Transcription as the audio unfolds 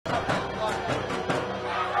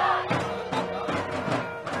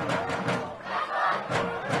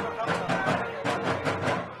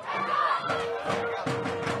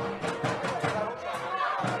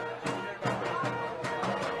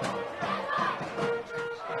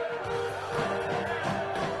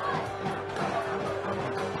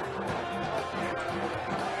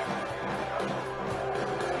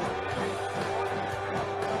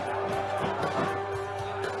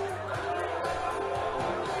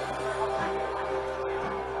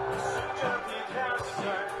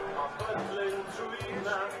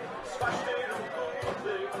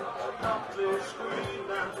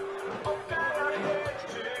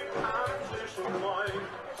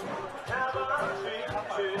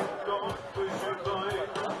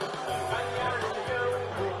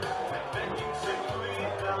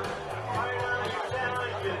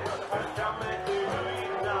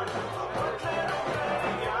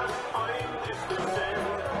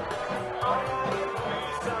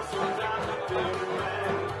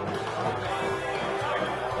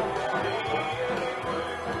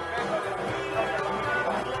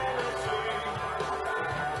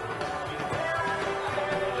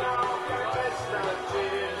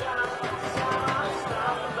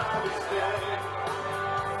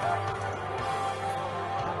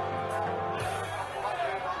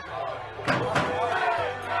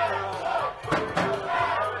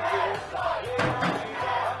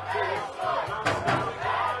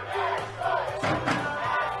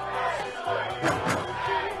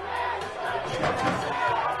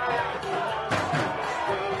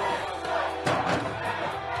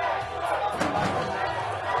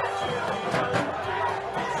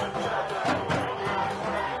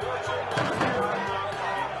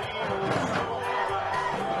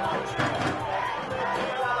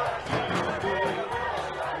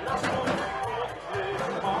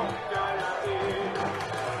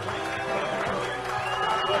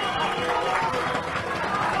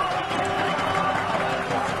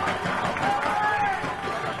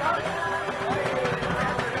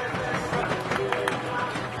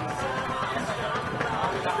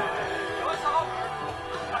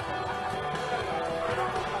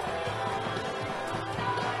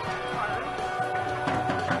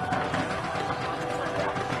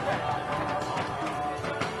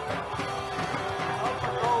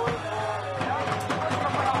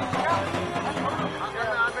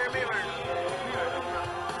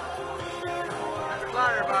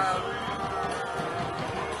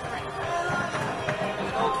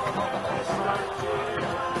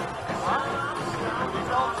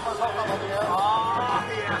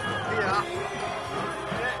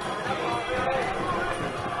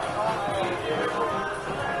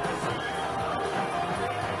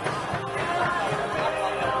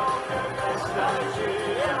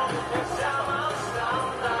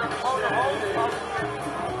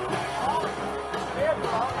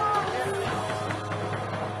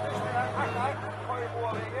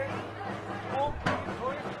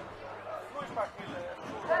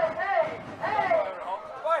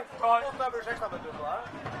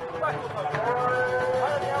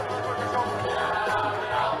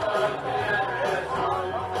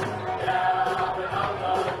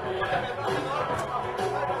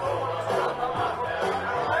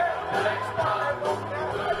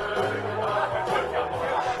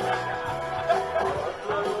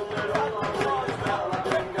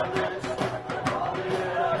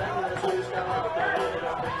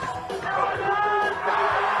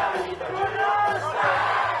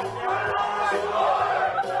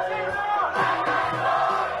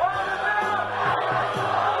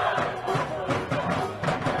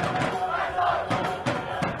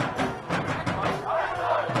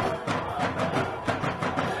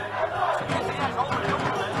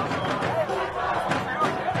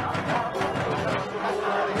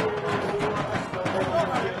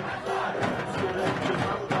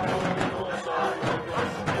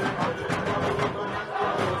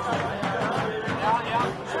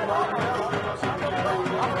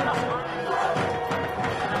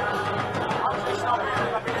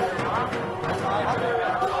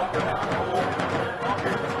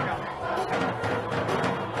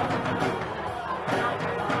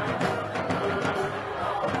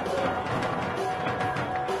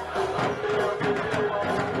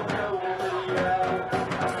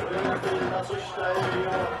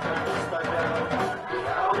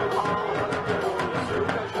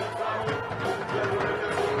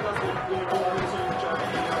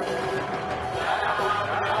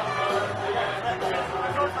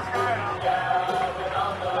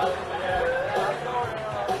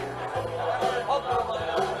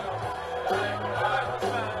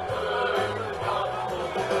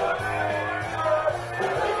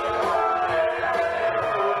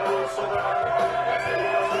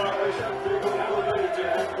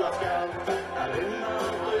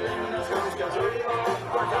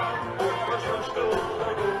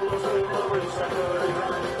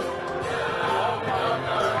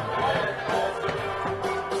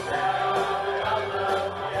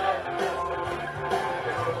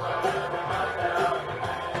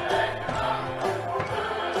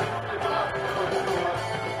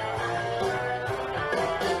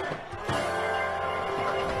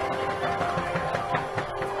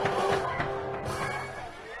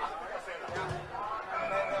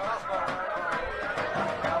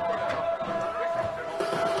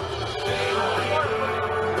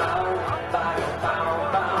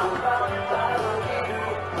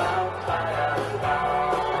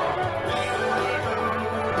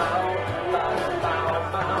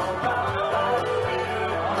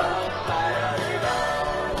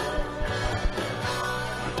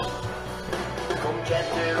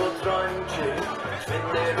Jenter och drömmer,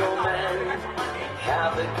 kvinnor och män.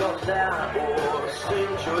 Have it got that or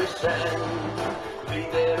syns ju i sen. Vi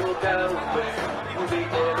där och går, vi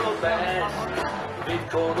där och bäst. Vi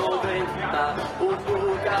kommer att vinna och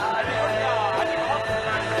våga det.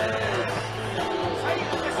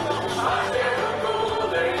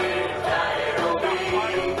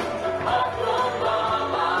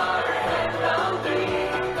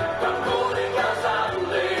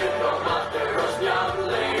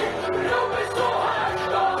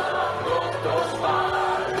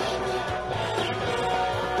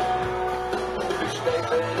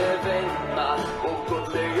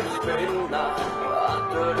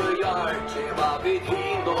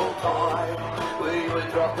 Vi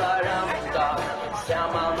drottar anda,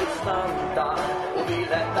 samman vi standa och vi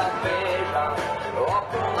lättar bära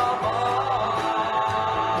och kunna vara.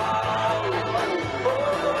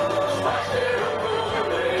 Smasker och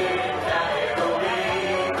goding, här och vi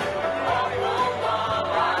och många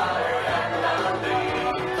var hända dig.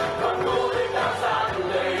 De godinga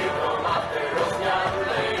sannlig, de matter och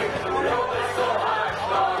snjallig, jobbet så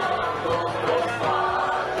härstad och svart.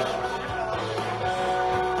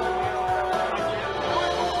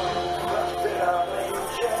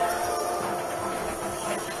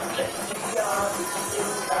 Let's see how this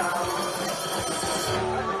is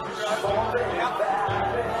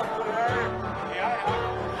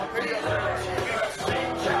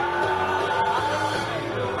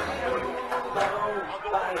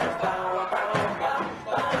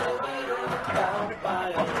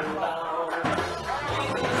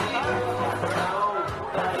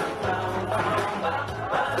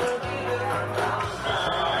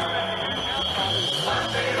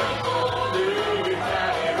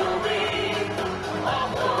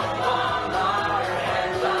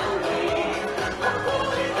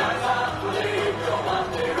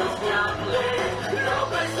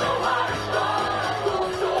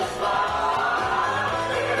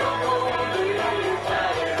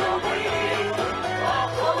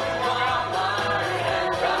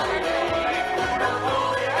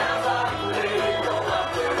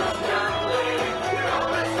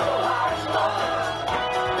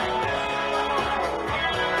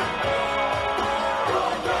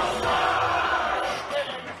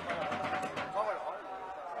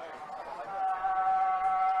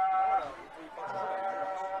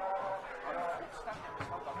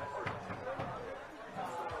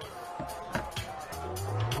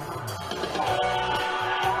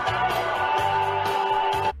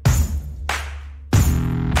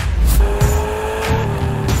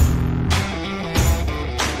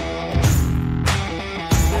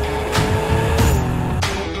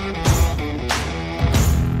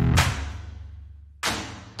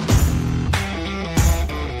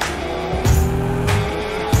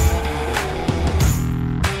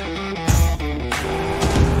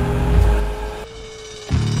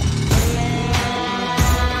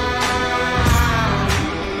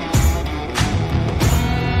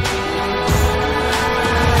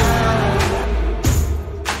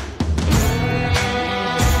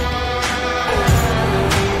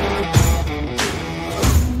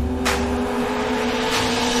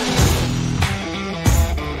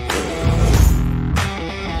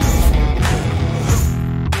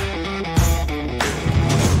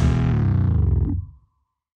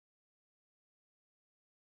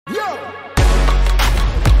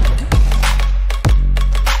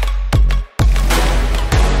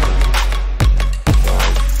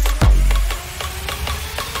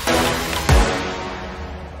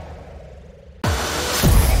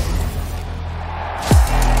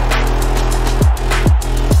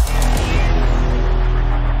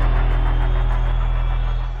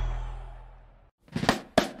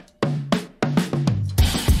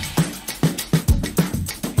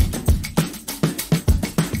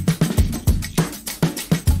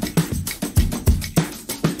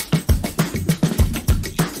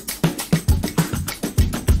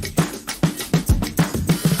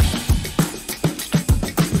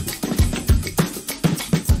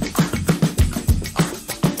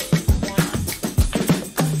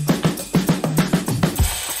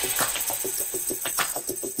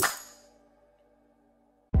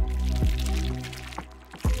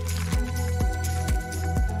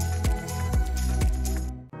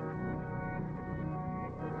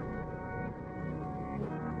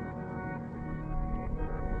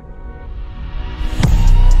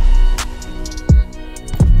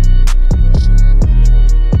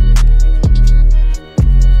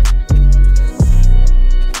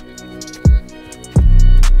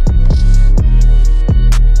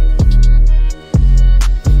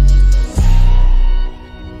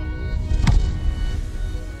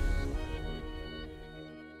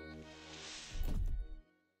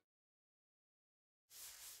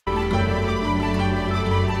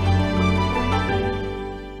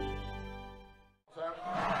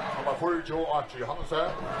 4 Joe Archie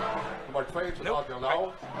Hansen, nummer 2 til Adrian Lau,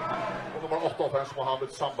 og nummer 58 Mohammed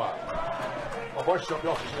Samba. Og Borsjøen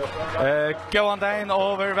Bjørkeslev. Gåan dagen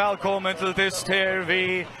over, velkommen til dyst her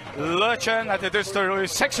vi Løtjen, etter dyster i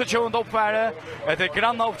 26. oppværet, etter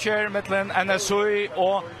grann oppkjør mellom NSUI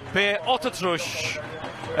og B68.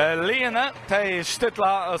 Liene, de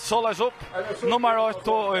stidla såleis opp. Nummer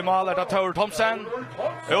 8 i mål det Tor Thomsen.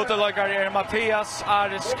 Utelagger Mathias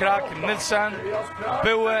Aris Krak Nilsen.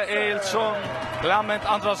 Boe Eilsson. Lament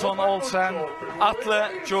Andrasson Olsen. Atle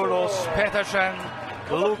Joros Petersen.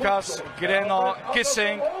 Lukas Grena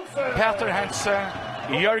Gissing. Peter Hense.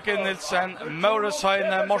 Jørgen Nilsen, Maurus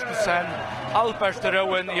Heine Mortensen, Albert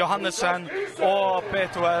Rowan Johannesen og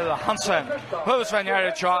Betuel Hansen. Høvesvenjer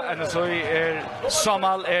tja NSUI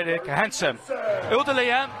Samal Erik Hensen.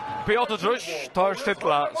 Utelige, B68 tar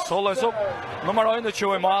stidla såleis opp. Nummer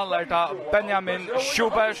 21 i mål da Benjamin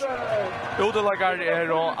Schubert. Utelager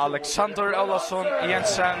Alexander Olasson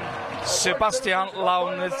Jensen, Sebastian Lau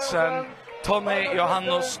Nilsen, Tony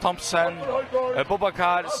Johannes Thompson,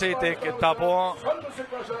 Bobakar Sidik Dabo,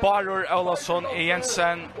 Barur Olasson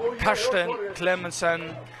Jensen, Karsten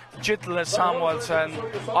Clemensen, Gittle Samuelsen,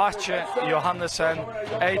 Ache Johannesen,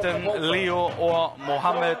 Aiden Leo og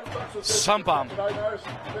Mohammed Sambam.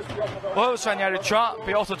 Og Svenjar Tja,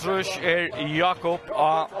 B68 Jakob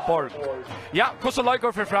A. Borg. Ja, hvordan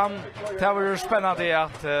lager for fram? Det var spennende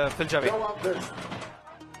at fylgja vi.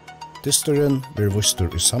 Dysturen blir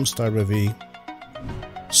vustur i samstarve vi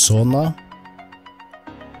Sona,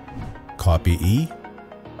 KBI,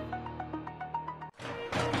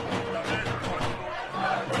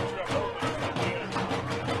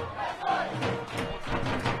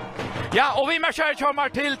 ja, og vi marsjerer kommer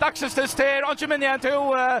til dagsens dyst her, og ikke minne igjen til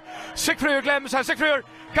Sigfrid Glemsen. Sigfrid,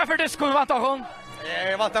 hva for dyst kunne du vant av hun?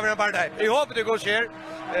 Jeg vant av bare deg. Jeg håper det går skjer.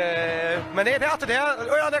 Men det er det.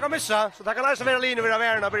 Og jeg kan missa, så det kan altså være linje ved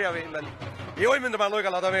verden av bryr vi. Men jeg øyminder meg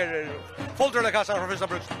lukket at det er fulltrønne kassan fra første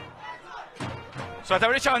brukst. Så det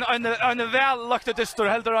var ikke en vellagte dystor,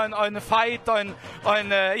 heller en fight,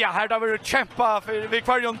 ja, her da vi kjempa, vi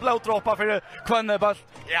kvarjon bloddroppa for kvanne ball.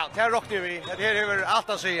 Ja, det her råkner vi. Det her er alt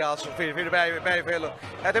å si, altså, for bægefel.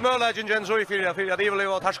 Det er mulig Jens så i for at de vil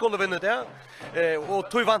jo at her skulle vinne det. Og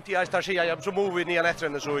tog vant i eist her sier, så må vi nyan etter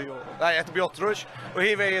henne så, nei, etter Bjottrus. Og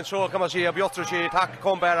i veien så kan man si at Bjottrus i takk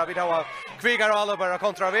kom bare, vi tar kvigar og alle bare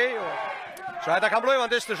kontra vi. Så det kan bli en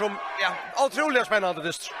dyster som, ja, utrolig spennende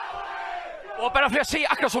dyster. Og bare for å si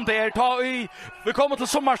akkurat som det vi kommer til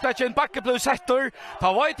sommerstekken, bakke ble setter,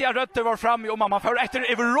 ta vet jeg rødte var fremme om at man får etter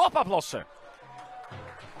Europaplosset.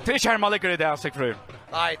 Til kjerma ligger i det, Sigfrid.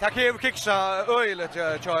 Nei, takk jeg kiksa øylet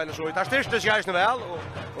til NSUI. Det styrste seg vel,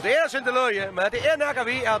 og det ikke løye, men det nægget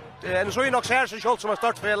vi at NSUI nok ser seg selv som en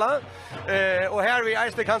startfela, og her vi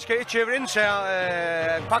eiste kanskje ikke vil innse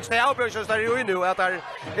faktisk det avbjørelsen der jo innu, at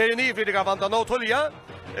det er nyfridiga vant av nå tulja,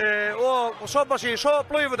 og så man sier, så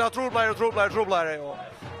blir det troblære,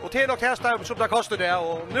 og til nok testa som det koster det,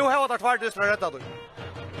 og nå har det vært for å redde det.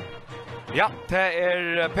 Ja,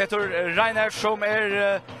 det Peter Reiner som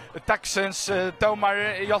dagsens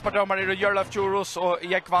domare, hjelperdomare i Jørlef Djurus og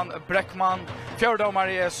Jekvan Breckman.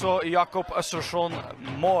 Fjørdomare så Jakob Østersson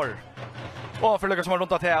Mår. Og for lykke som har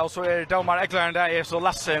rundt til, og så domare Egleren, det så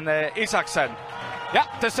Lassen Isaksen. Ja,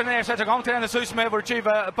 det ser setter gang til NSUI som vår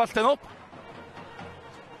skive bulten opp.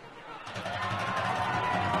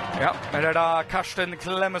 Ja, her da Karsten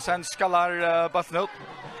Clemensen skallar bulten opp.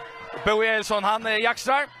 Boe Eilsson, han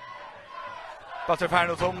jakstrar. Balter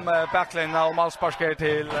Färno tom backline og malsparsker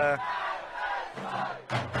til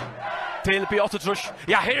B68.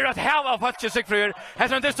 Ja, her et heva patch Sigfrid.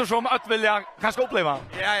 Heter en distor som att vilja kanskje oppleva.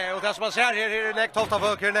 Ja, og det som man ser her nek tolta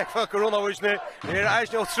folk, her nek folk rundt av visne. Her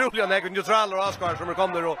ikke utrolig nek neutral og askar som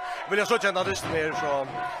kommer og vilja så kjenne distor her, så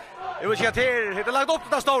jeg vil si at her er lagt opp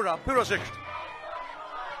til det store, pura sikkert.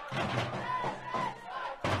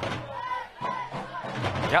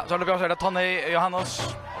 Ja, så har vi også Tony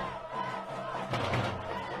Johannes.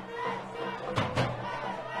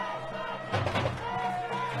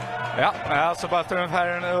 Ja, så bare den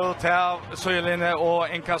færden ut til Søylinje og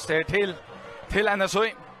innkast her til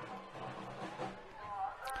NSUI.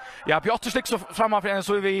 Ja, Piotr slik så framme for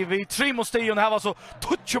NSUI, vi 3 mot stigen, her var så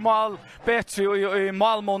 20 mål bedre i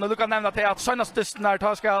målmån. Du kan nevne til at søgnastisten her,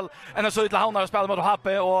 da skal NSUI til havner og spille mot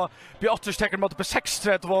Happe, og Piotr stekker mot på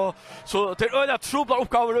 6-30, så det øyne trobler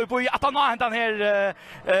oppgaver i at han har hentet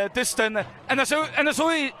her disten.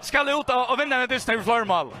 NSUI skal ut og vinne denne disten i flere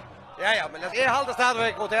mål. Ja, men det halda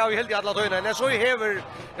stadigvæk, og det har vi helt i alle tøyene. Det så hever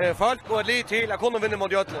folk og et liv til å kunne vinne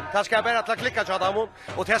mot Jøtland. Det skal bare til å klikke til dem,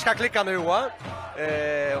 og det skal klikke nå.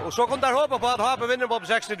 Og så kunne de håpe på at Hape vinner på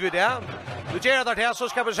 6 vid det. Du gör det här så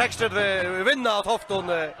ska vi 60 vinna av Tofton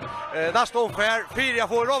nästa omgång 4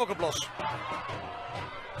 får Rovakoploss.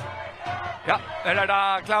 Ja, är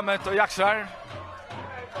det Klammet och Jaxar.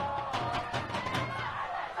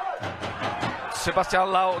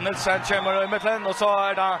 Sebastian Lau Nilsen kommer i mitten och så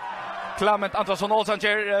är det Klammet Antonsson Olsson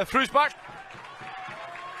ger frispark.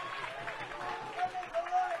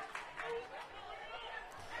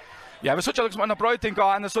 Ja, vi såg liksom en brötning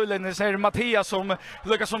av en sålen säger Mattias som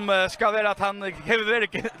lukar som ska vara att han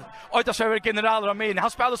har varit general Ramin.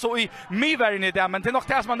 Han spelar så i Mivärn i det, men det är nog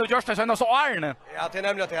det som han nu görs det så Arne. Ja, det är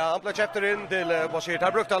nämligen att han blev köpt in till Bosir.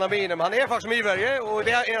 Här brukte han Ramin, men han är faktiskt Mivärn och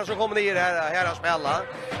det är han som kommer ner här att spela.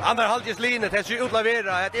 Andra halvtids linje till sig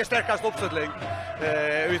utlavera, det är starkast uppsättning.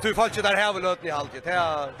 Vi tog fallet där här väl löten i halvtid.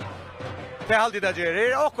 Det är alltid det gör.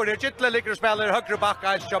 Det är också det Kittle ligger och spelar högre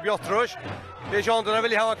backa än Job Jottrush. Det är John där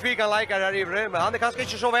vill ha kvikan likar här ivre, men han är kanske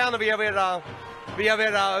inte så van vi har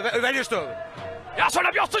väldigt stor. Ja, så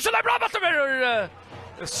det Jottrush så det är bra att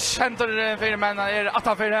det center för men är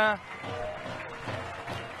 8-4.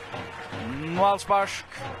 Målspark.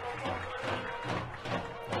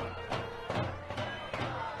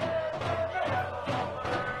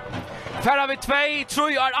 Färra vi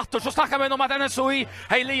 2-3 år attor så snackar vi om att NSOI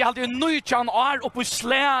Heili hade ju nöjtjan år uppe i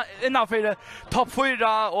slä innanför topp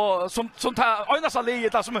 4 och som tar öjnasa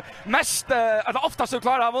liget som mest eller oftast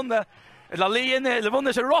klarar att vinna eller ligen eller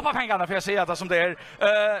vinner sig Europapengarna för jag säger det som det är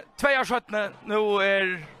 2-17 nu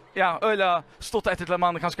är ja, öla stått ett till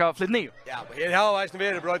man kanske flytta ner. Ja, här har vi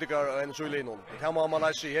väldigt bra tycker en Sulinon. Här må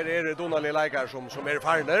man se här är det Donald Likar som är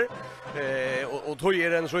farner. Och tog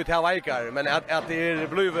är en så ut här Likar, men att det är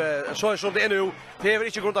blivit så som det är nu. Det är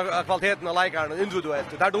inte grund av kvaliteten av Likar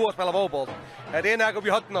individuellt. Där då spelar fotboll. Det är något vi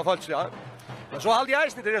har haft falskt ja. Men så alltid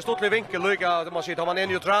är det stått i vinkel lika man ser man är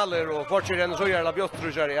neutraler och kvartser en så gör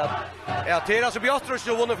Björtrusar att det är alltså Björtrus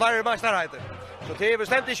som vunnit flera mästerheter. Så det är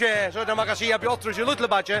bestämt inte så att man kan säga Björtrus i little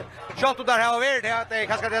budget. Shot där har varit att det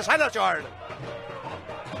kanske det senare kör.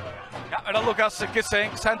 Ja, det Lukas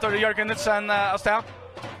Kissing, center Jörgen Nilsson Asta.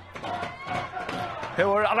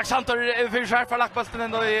 Hur Alexander Fischer för lagt bollen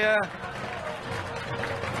ändå i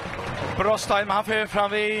Brostheim han för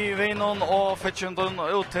fram vid Vinon och Fitchundon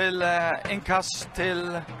ut till inkast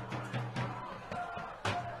till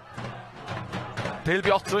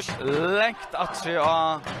Björtrus längt att se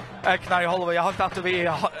Eknar i halva. Jag har inte att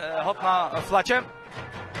vi hoppna flatche.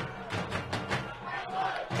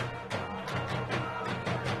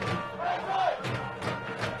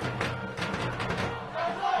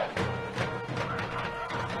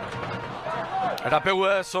 Det är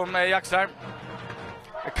Boe som jaxar.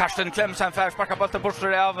 Karsten Klemsen för sparkar bollen bort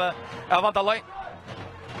av Vandalaj.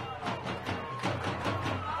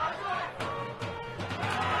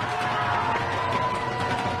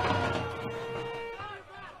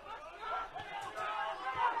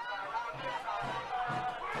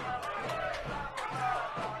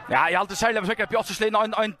 Ja, jag alltid särskilt försöker att Björtslin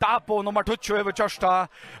en tapo nummer 20 över Körsta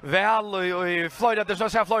väl och i Florida det så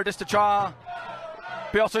säger Florida det cha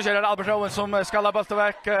Björtslin är Albert Rowan som skallar bollen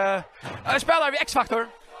väck. Spelar vi X-faktor.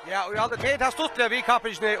 Ja, och jag hade tänkt att stått vi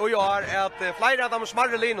kappisne och jag har att flera av de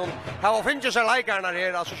smarre linon har funnits sig likarna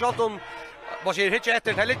här alltså shot om vad säger hit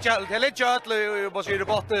efter det lite att vad säger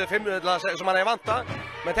bort 5 som man är vanta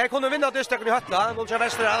men det kunde vinna det stycken i höttla någon så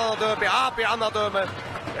väster andra döme AP andra döme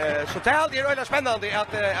så det är alltid väldigt spännande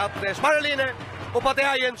att smarre linor och på det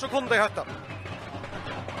här igen så kunde det hötta.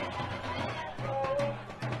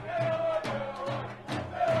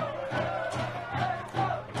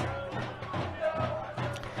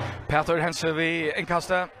 Peter Hense vid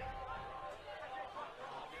inkastet.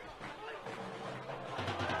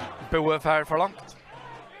 Boe för långt.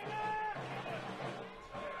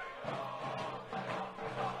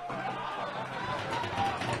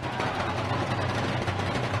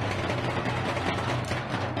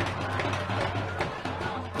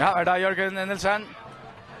 Ja, är det Jörgen Nilsen.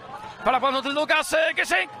 Falla på något till Lukas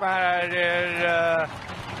Gesink. Här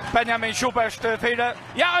Benjamin Schubert 4.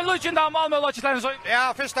 Ja, en legend av Malmö Lodge så.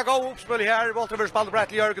 Ja, första go uppspel här. Walter spelade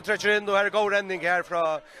Bradley Jörgen träcker in och här går räddning här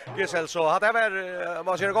från Gisel så hade väl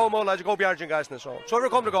man ser gå mål och gå Björgen guysne så. Så vi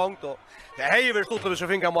kommer igång då. Det häver stort så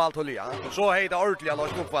finka mål till ja. Och så heter ordentligt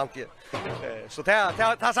Lars Knopvanke. Så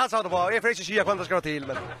ta satsar det på. Jag får inte säga kvant ska till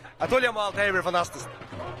men att tolja mål det är fantastiskt.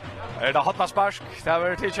 Är det hotna spark? Det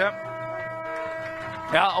var teacher.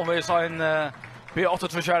 Ja, om vi sa en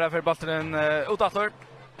B68 köra för bollen utåt.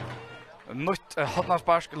 Nytt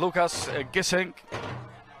hotnarspark Lukas Gissing.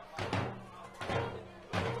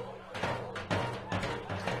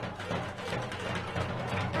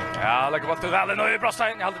 Ja, lägger bort till väl nu i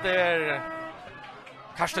Brostheim. Jag hade det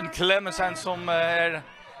Karsten Klemmensen som är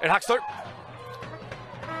hackstor.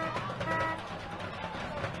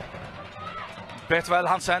 Betvel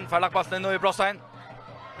Hansen får lagt ballen nu i Brostein.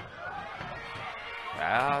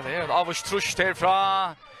 Ja, det är en avstrust här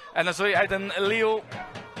från NSI Eiden Leo.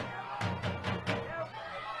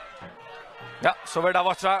 Ja, så var det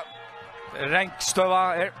varsra.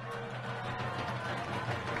 Renkstøva her.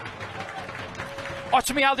 Och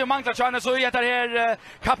som jag aldrig manglar tjäna så heter här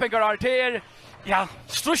Kappengar Arter. Ja,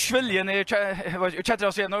 strushviljen är chatta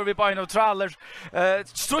oss när vi på neutraler.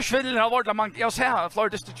 Strushviljen har varit man jag ser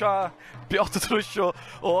Florida District Beate Trush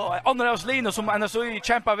och andra oss linjer som ändå så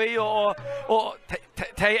kämpar vi och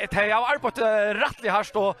te har arbetat rättligt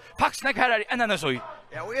hårt och faktiskt här är ännu så.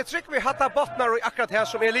 Ja, och jag tycker vi hade bottnar och akkurat här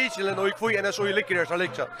som är ligilen och kvui ännu så ligger det så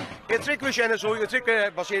liksom. Jag tycker vi känner så jag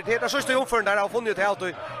tycker baserat det så står för där har funnit helt och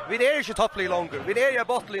vi är inte topplig längre. Vi är ju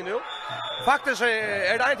bottlig nu. Faktiskt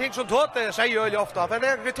är det en ting som Totte säger ju ofta, men det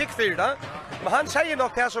är kritik för det. Men han säger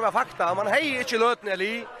nog det som är fakta. Man har inte löten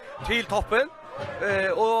eller till toppen.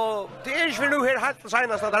 Och det är ju nu här helt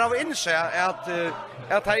senast att har inse att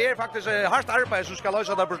det är faktiskt hårt arbete som ska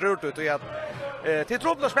lösa det projektet och att till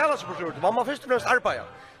trubbla spela så projektet. Man måste först och främst arbeta.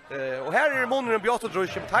 Och här är munnen Beate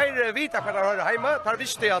Trush som tar vita för att höra hemma. Tar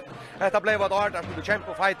visste att det blev att Arda skulle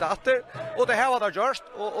kämpa och fighta åter. Och det här var det just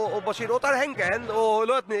och bara ser åt där hänga en och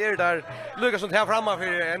löten är där lyckas sånt här framme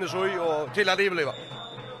för NSU och till att livliva.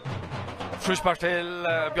 Frispark till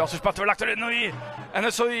Beate Trush har lagt in i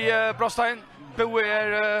NSU Brostein. Bo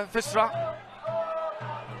är första.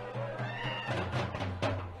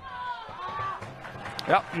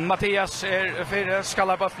 Ja, Mattias är för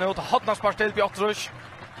skallarbollen ut. Hotnarspark till Beate Trush.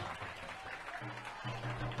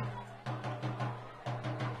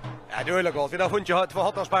 Ja, det är väl gott. Vi har funnit två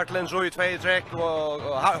hotnarsparklen så i 2-3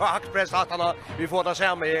 och hackpress hattarna. Vi får det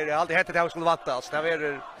samma här. Det har alltid hetat att det skulle vattas. Det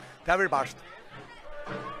är bäst.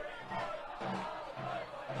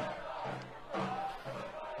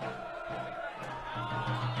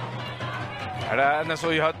 Är det en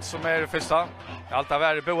så i hött som är första. Allt har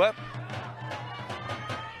varit Boe.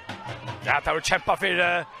 Ja, det har kämpat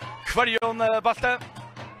för kvarjon Balte.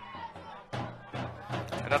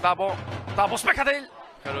 Det är Dabo smäcka till.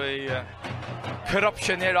 Kan du i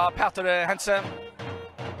korruption ner av Peter Hensen.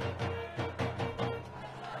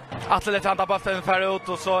 Atlet andra Balten för ut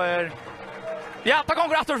och så är ja, ta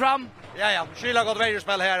gånger åter fram. Ja, Kyla gått väg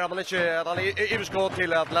spel här, men inte att han är överskott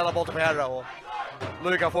till att lämna bollen för herra och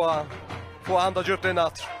lycka få andra djupt in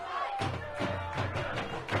att.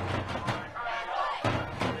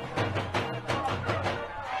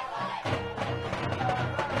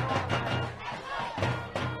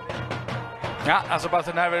 Ja, alltså bara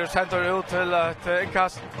så när vi sänder ut till ett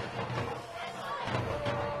inkast.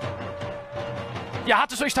 Jag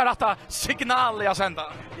hade så inte rätta signal jag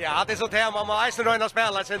sända. Ja, det är så tema man Eisen röna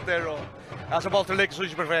spela center och alltså bollen ligger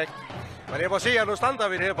så perfekt. Men det var säga nu stannar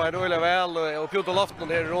vi här på en öle väl och pjuta luften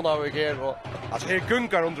där runt vi här och alltså här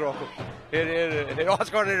gungar under oss. Här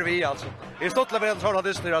ska det vi alltså. Det står väl så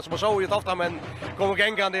att det alltså så ju ofta men kommer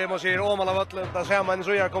gängande man ser om alla vattnet där ser man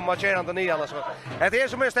så jag kommer marcherande ner alltså. Det är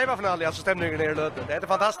som en stämmafinal alltså stämningen ner löten. Det är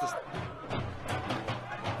fantastiskt.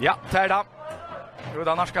 Ja, tärda.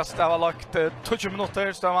 Rudan Narskast har lagt 20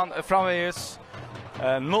 minuter står man framvis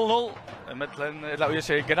 0-0. Mittlen jag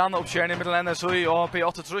ser grann uppkörning mellan NSU och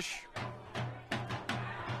Beate Trush.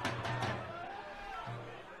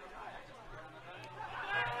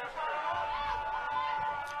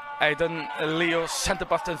 Eiden Leo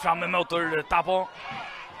centerbacken fram emot Dabo.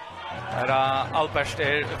 Här är Albert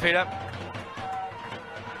är fyra.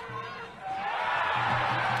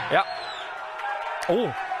 Ja.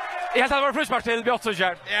 Jag hade varit frispark till Beate Trush.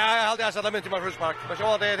 Ja, jag hade jag satt mig till frispark. Men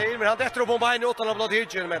så det är men han drar på mig utan att blåa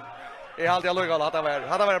hitchen men jag hade jag lugat att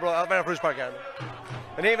hade varit frispark här.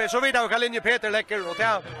 Men det är så vidare och linje Peter läcker och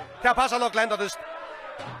det passar nog lända det.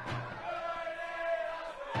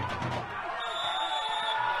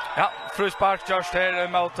 Ja, frispark just här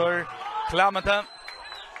motor Clemente.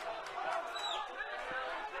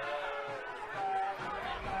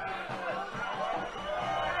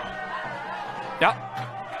 Ja.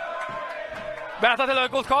 Vänta till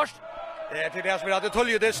ett gott kast. Det är till det som vi hade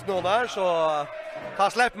tulljedist nu där så tar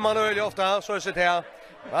släpper man öl ofta så är det här.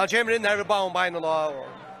 Han kommer in här vid baunbeinen och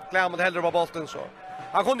Clemente hellre på bollen så.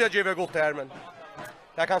 Han kunde ju ge gott här men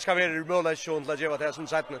det kanske vara möjligt att ge det som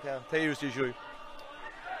sagt det är just ju.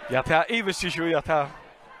 Ja, det är Ivis ju att det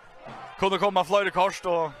kunde komma flera kast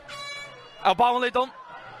och av baunliton.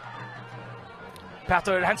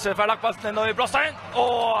 Peter Hensen för lagt bollen i Brostein.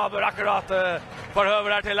 Och akkurat för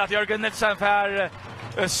över här till att Jörgen Nilsen för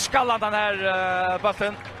skallan den här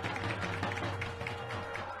bollen.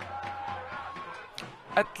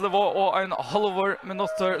 11,5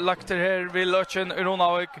 minuter lagt här vid Lötjen i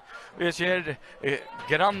Ronavik. Vi ser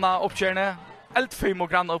granna uppkörne. eldfim och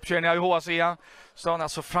grann uppkörning i HSIA. Så han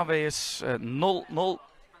alltså framvägs 0-0.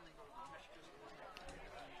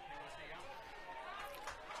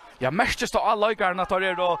 Ja, mest då alla lagarna tar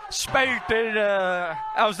det då spelter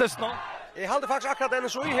av stösten. Jag hade faktiskt akkurat den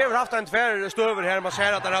så har haft en tvär stöver här man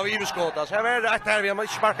ser att det har ivskott. Så här är rätt här vi har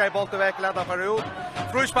sparkat i bollen väck lätta för ut.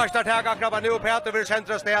 Fruspark där tag akkurat nu Peter vill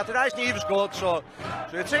centra stället. Det är ivskott så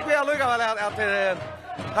jag tycker vi har lyckats väl att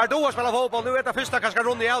här då spelar fotboll nu är det första kanske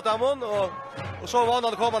runda i autamon och så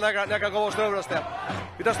var det komma några gå stöver och ställ.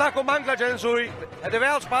 Vi tar snack om manglar så det är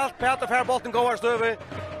väl spalt Peter för bollen går stöver.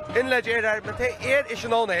 Inlägg är där men det är inte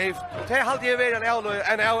någon häft. Det är alltid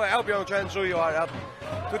en avbjörn så gör att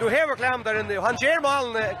du har klämt där inne. Han ger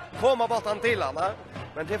målen komma bollen till han.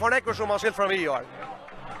 Men det får näckor som han sitter fram i år.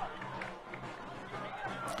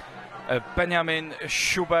 Benjamin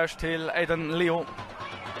Schubert till Aiden Leo.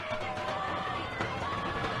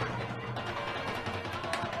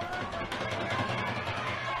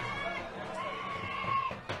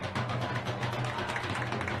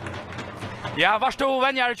 Ja, vars du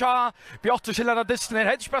vänjar tja Björn Kjellana Disney.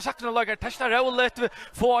 Hedge bara sagt några lagar testa roligt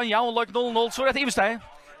få en jaun lag 0-0 så det är det.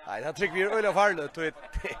 Nej, han tycker vi är öliga farligt.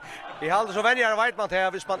 Vi håller så vänjar vet man till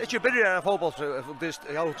hvis man inte börjar en fotboll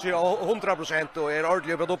ja 100% och är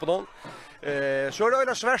ordentligt på upp någon. Så är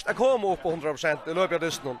det svårt att komma upp på 100% i löpet av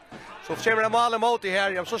dysten. Så kommer det mål emot det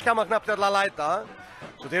här, så ska man knappt att leta.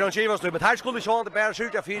 Så det är en kivas men här skulle ju inte bara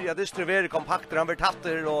skjuta fyra distribuera kompakt han vill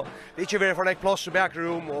tatter och det inte vill för en plats i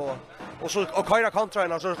backroom och så och köra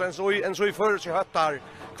kontra så en så i för sig hattar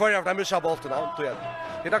kvar av den missa bollen då igen.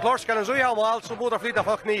 Det är klart ska den så ja mål så borde flytta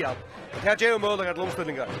folk nian. Det här ger möjlighet till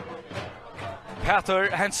omställningar.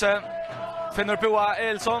 Peter Hansen finner Boa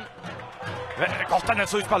Elsson. Gott han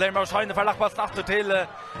så spelar med oss hinner för lackpass åter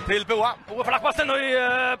till Boa. Och för lackpassen nu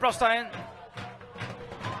i Brostein.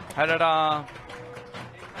 Här är det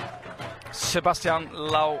Sebastian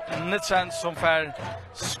Lau Nitsen som får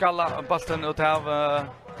skalla bollen ut av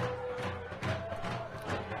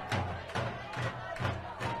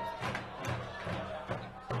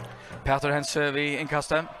Peter Hansen vid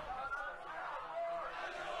inkastet.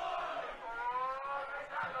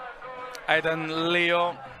 Aiden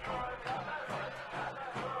Leo.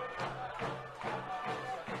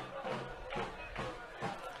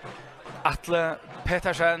 Atle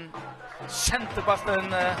Petersen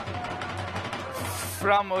centerbollen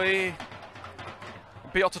fram och i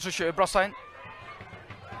B68 Brostein.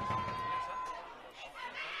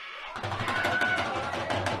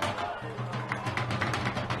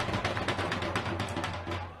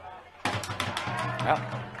 Ja.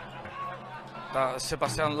 Da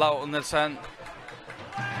Sebastian Lau Nielsen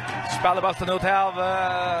spelar bollen ut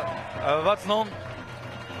av Vattnon.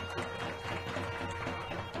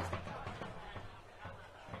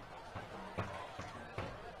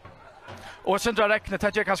 Och sen drar räknet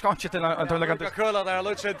att jag kanske inte till en tunnelagant. Jag kölar där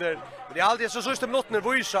lite center. Det är alltid så sista minuter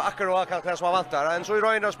visa akkurat kan som man väntar. En så i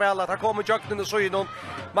röjna spela att han kommer jucken och så i någon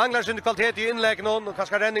manglar sin kvalitet i inlägg någon och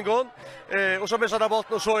kanske räddningen. Och så missar där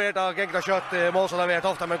bollen och så är det gängla kött mål som har varit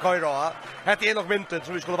ofta med Kaira. Det är nog myntet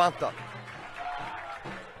som vi skulle vänta.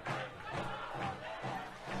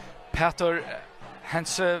 Peter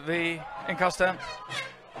Hanse vid inkastet.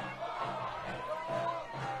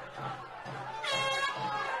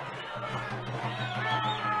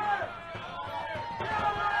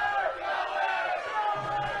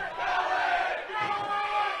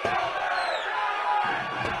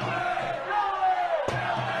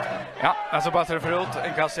 Ja, alltså bara förut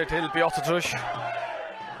en kasser till B68.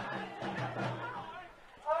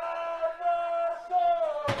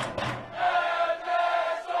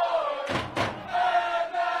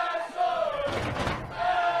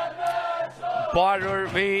 Barur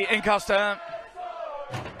vid inkastet.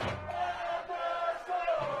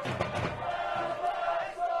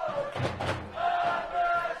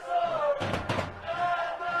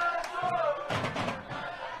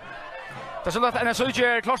 Det är så att NSU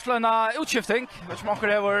ger klart för en utskifting. Vet som åker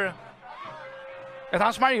över ett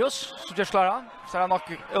Hans Marius som gör klara. Så är han nog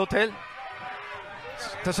ut till.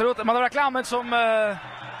 Det ser ut man har reklamen som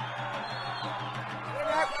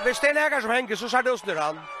Hvis det är några som hänger så ser det ut nu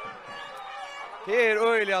han. Det är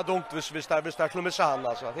öliga dumt hvis där klummar han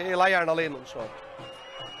alltså. Det är lejarna linon så.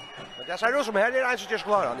 Men det ser ut som här är en som gör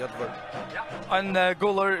klara han i alla fall. Ja, en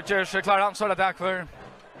goaler gör klara så är det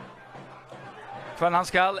för han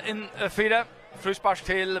skal in 4. Fruspark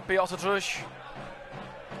till B68.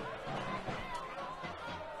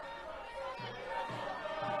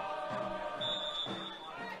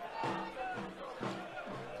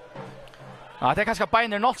 Ja, det är ganska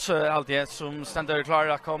beiner något alltid som ständer klar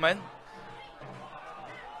att komma in.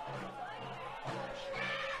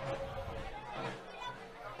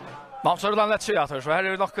 Man så är det lätt sig att så här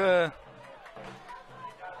är det nog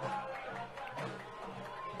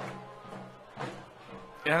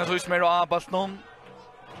Ja, så är det av Boston.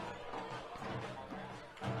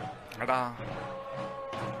 Ja.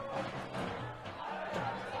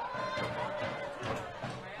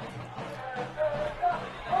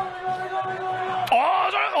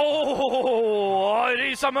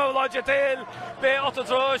 Risa möjlighet till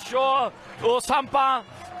B68 och Sampa.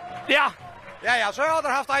 Ja. Ja, så har det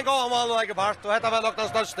haft en gång mål och lägger part och detta var nog den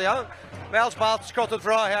största, ja. Väl spalt, skottet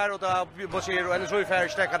fra här och då på sig och så i färg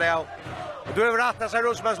stäcka det av. Och du har rätt att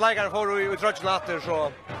Rosmans lägare får i trotsen åter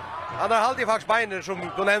så han har alltid faktiskt beiner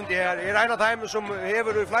som du nämnde här. I ena time som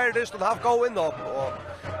hever i flera dist och haft gå in upp och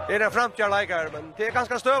det är en framtida lägare men det är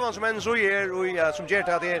ganska stövan som en så är och som ger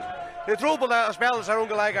till att det är trubbel att spela så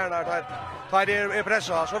unga lägarna där det är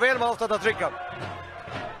pressa så väl man ofta att trycka.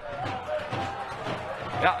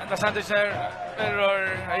 Ja, det sant är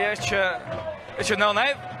inte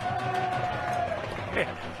nej.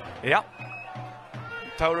 Ja.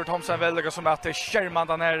 Taurur Thomsen väldigt som att skärman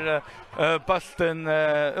den här bulten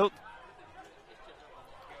ut.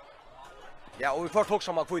 Ja, och vi får också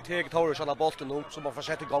som att få i teg Taurur såna bollen nu som man får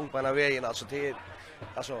sätta igång på den här vägen alltså till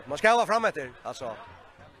alltså man ska vara framåt där alltså.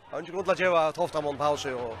 Han inte grund att göra tofta mån paus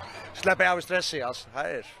och släppa av stress i alltså.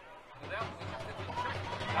 Här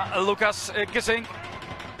är Lukas Gissing.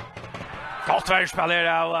 Gott värspel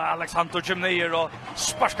av Alexander Gymnier och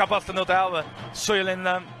sparska bollen ut av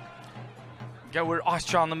Söjlin. Går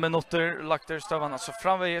 18 minuter lagt där stövan alltså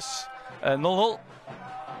framvägs 0-0.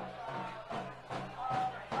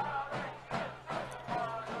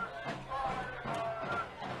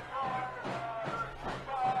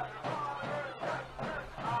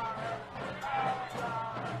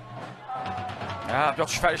 Ja,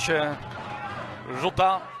 Björksfärs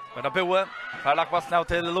Rodda med det boe. Här lagt bollen av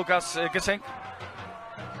till Lukas Gissing.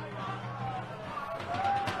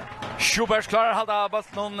 Schubert klarar halda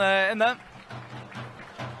bollen inne.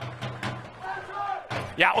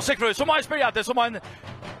 Ja, och säkert så man spelar det som man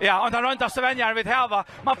ja, och den rundaste vänjar vid häva.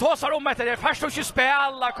 Man tåsar om efter det först och inte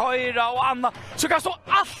spela köra och annat. Så kan stå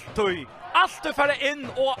allt för in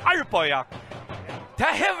och arbeta. Det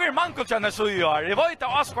häver mankeltjänne så gör. Det var inte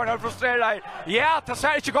Asparn är frustrerad. Ja, det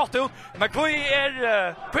ser inte gott ut. Men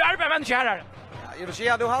vi arbetar människor här. Jag vill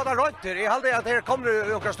säga, du har det rätt här. Jag hade att här kommer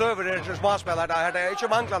några stöver där småspelare där. Det är inte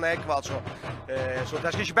manglande ägg alltså. Så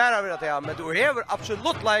det ska inte bara vara det. Men du häver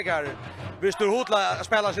absolut lägare. Hvis du hotla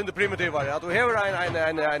spelar sin primitivare att du har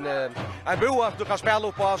en bo att du kan spela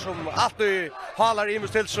upp på som alltid håller i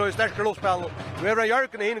till så i starka luftspel. Du har en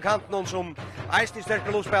Jörgen in kanten som ice i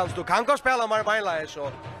starka luftspel. Du kan gå spela mer beinleis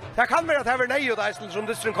så. Det kan vara att det är nej och det som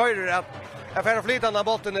distrikt körer att jag får flytta den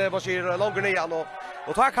bollen på sig långt ner och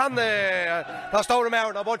då kan ta stora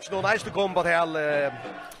med bort någon ice kom på till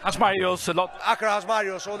Hans Marius akkurat Hans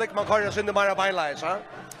Marius och det man köra sin mer beinleis va.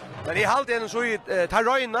 Men I halde en så I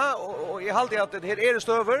Tarrøyna och I halde att det här är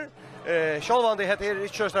stöver. Självande heter det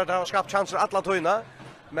inte just att det har skapat chanser alla tøyna.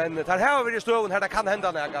 Men det här har vi I stöven här det kan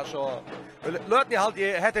hända något så lötni halde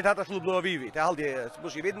heter det att skulle blå vi. Det halde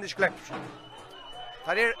måste vi inte släpp.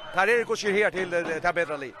 Tar det går ju här till det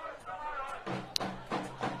bättre liv.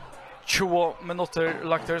 20 minuter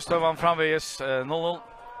lagt där stövan framvägs 0-0.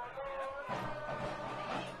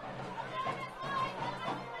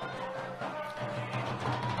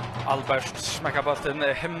 Albert smäcker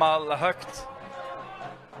bollen himmel högt.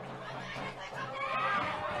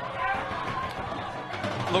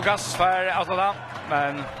 Lukas för Atlanta,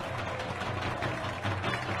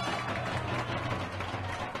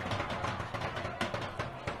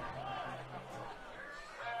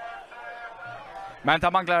 men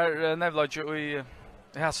det manglar Nevlodge I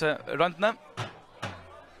hese rundene.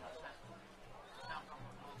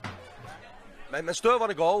 Men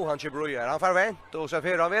stövarna går han Chibruja. Han får vänt och så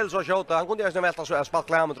för han vill så skjuta. Han kunde ju välta så spalt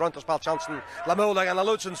klämt runt och spalt chansen. La måla la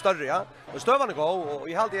Lutsen större ja. Men stövarna går och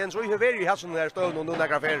I halde en så hur är ju här som där stön och några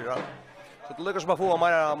grafer. Så det lyckas bara få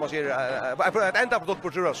mer man ser ett ända produkt på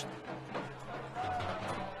röst.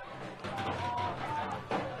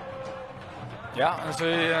 Ja, så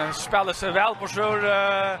spelar sig väl på sjur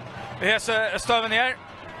hese stöven här.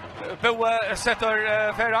 Bo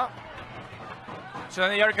sätter förra. Så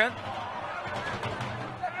den Jörgen.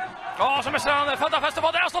 Ja, som är stranden födda fäste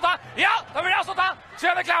på det avsluta. Ja, det blir avsluta.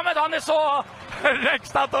 Sen klammet han är så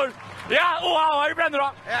räckstator. Ja, wow, här bränner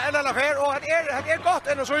då. Ja, en annan affär och det är gott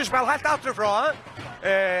än så spel helt återifrån.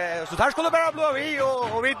 Så där skulle bara blå vi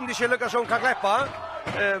och vet inte skulle som kan släppa.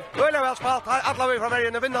 Väl väl spalt alla vi från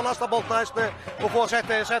vägen vinna nästa boll nästa och få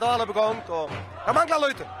sätta alla på gång och det manglar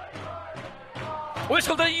lite. Och vi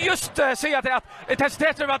skulle just säga att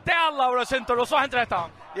intensiteten var det alla och center och så händer detta.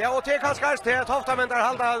 Ja, och det kan skarst det tofta men där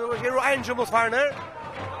halda hero angel mot Farner.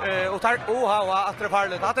 Och tar att det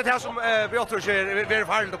farligt. Att det som Björtur ser ver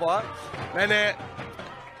farligt på. Men det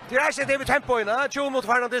är så det vi tempo innan. 20 mot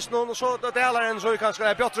Fernandes nu och så det delar en så kan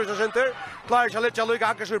ska Björtur så center. Klarar sig lite lugg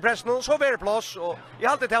akkurat press nu så ver plats och I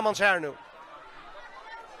allt det man ser nu.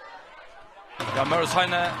 Ja,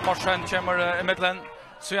 Mörshine Morsen kommer I mitten.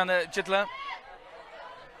 Så gärna Kittle.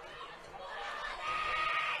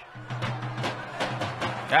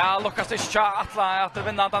 Ja, Lukas Ischa Atla att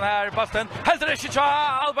vinna den här bollen. Helt rätt Ischa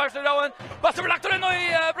Albert Rowan. Bollen lagt in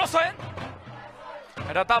I Brosson.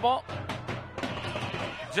 Är det Dabo?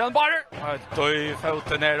 John Barter. Då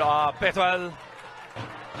foten ner av Betuel.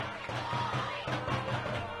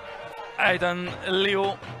 Aiden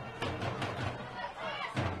Leo.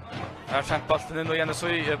 Här sent bollen in och igen så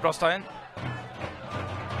I Brosson.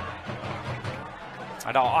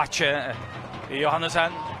 Är det Ache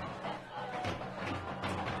Johannesen.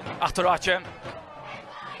 Arthur Ache.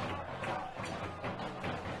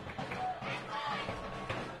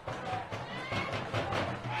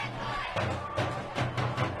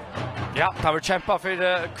 Ja, tar vi kämpa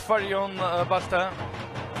för kvarjon Baste.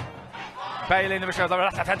 Bailey nu försöker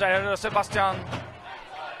rätta tändra Sebastian.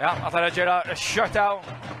 Ja, att det gör shutout.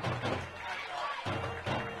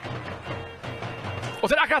 Och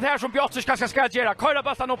det är akkurat här som Björtur kanske ska göra. Köra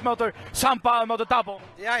bollen upp mot Sampa mot Dabo.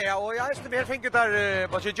 Ja, och jag är mer fick där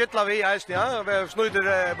på sig Gitla vi är ja, vi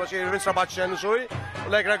snöder på sig vänstra backen så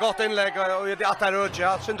och lägger gott inlägg och det att där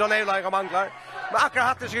röja centrala manglar. Men akkurat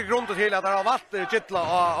hade sig grund till att det har varit Gitla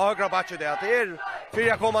och högra backen där. Det är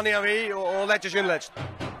 4,9 vi och lägger sin läst.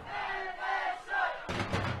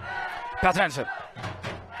 Patrense.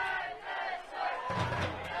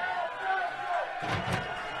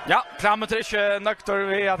 Ja, Krammet inte nöktor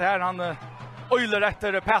vid att här han öjler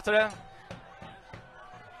efter Petre.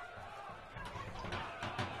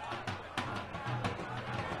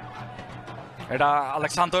 Är det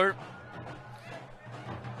Alexander.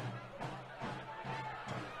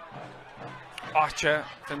 Arche,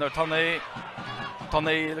 finner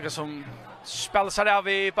Tony liksom spelar sig av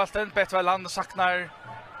I bollen. Betveland saknar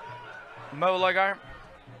möjligar.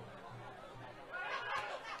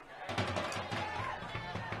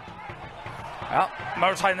 Ja,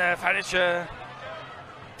 Mörshine färdig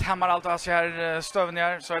tämmer allt av sig här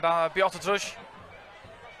stövningar så är det Björtur.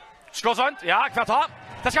 Skottsvant, ja, kvart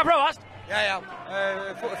det ska prövas. Ja.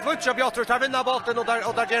 Futsa Björtur tar vinna bollen och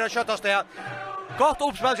där ger det köttas det. Gott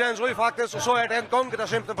uppspel så faktiskt och så är det en gång det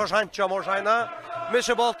simpelt för Sancho Mörshine.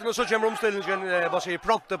 Missar bollen och så kommer omställningen vad säger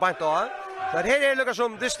prompte på då. Så det här är lika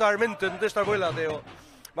som distar villade och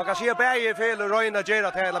man kan se bäge fel och Röjna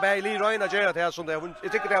Gerard här eller bäge Röjna Gerard här som det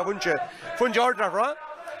jag tycker det har vunnit Jordan från.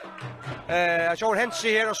 Jag kör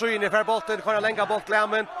Hensi här och så in I för bollen kan länga bort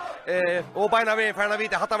lämmen och bena vi för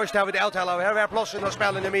vita hade vi stävt ut här och här var platsen och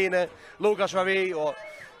spelen I mine Lucas var vi och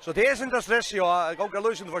så det är inte stress jag går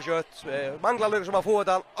lösen för kött manglar lyckas som att få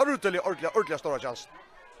det ordentligt stora chans.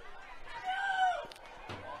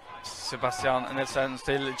 Sebastian Nilsen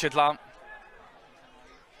till Kitla.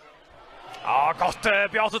 Ja, gott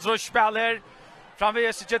Björtur spelar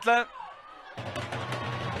framvis Kitla.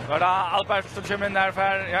 Då är det Albert som kommer in där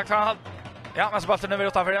för jag kan ja, men Sebastian nu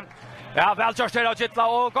utanför den. Ja, väl körs det av Kitla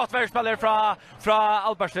och gott vägspelare från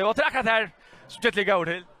Albert och träckat här som Kitla går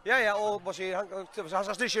till. Ja, och vad säger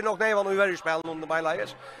han sticker nog nej vad nu är I spel under my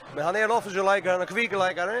likes. Men han är en offensive lägare och kvick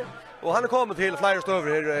lägare och han kommer till flera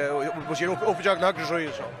stöver här och vad säger upp jag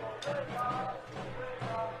högre så.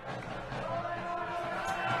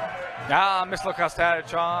 Ja, misslyckas här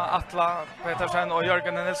tja Atla Petersen och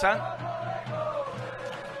Jörgen Nilsen.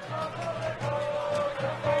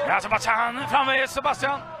 Ja, Sebastian framme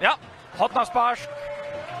Sebastian. Ja, Hotnarspark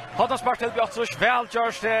till Björtur. Väl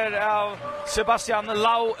görs där av Sebastian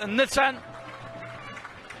Lau Nilsen.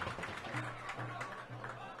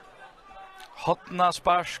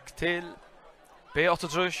 Hotnarspark till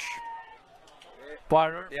B68.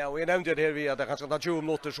 Barter. Ja, och jag nämnde det här vi att det kanske tar 20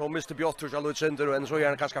 minuter så Mr. Björtur all utsänder och en så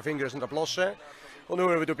gärna kanske fingrar sin plats. Och nu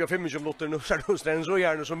är vi uppe I 5 minuter nu så är det en så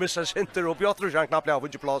gärna så missar center och Björtur kan knappt ha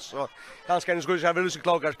vunnit plats så kanske en skulle säga vill sig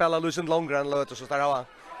klagar spela Lucien Långgren löt och så där va.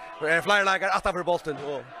 Flyer lägger att för bollen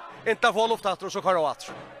och inte få luft att och så kör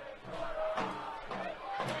åt.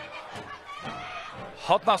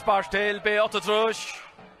 Hotnarspark till B68.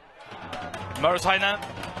 Mörshine.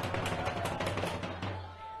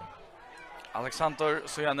 Alexander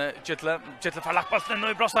så gärna Kittle får lagt bollen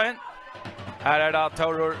nu I Brosson. Här är det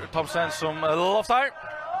Tauror Thompson som loftar.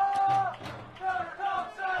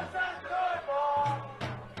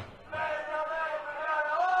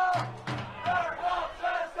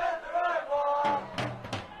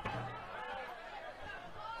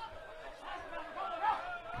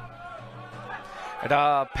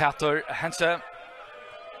 Det Peter Hense.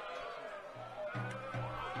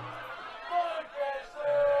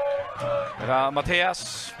 Det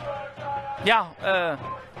Mattias. Ja,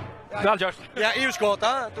 väl gjort. Ja, EU-skott,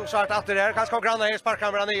 du sa att det där kanske granna här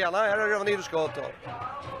sparkar med igen. Här är det EU-skott.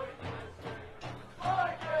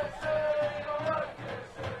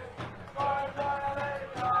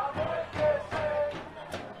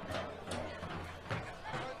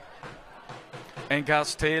 En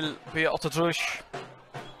kast till B68.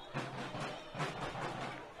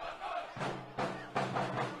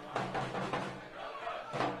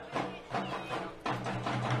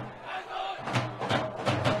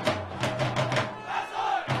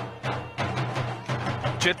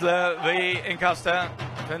 Kittle vi inkastet.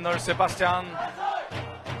 Finner Sebastian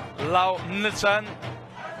Lau Nilsen.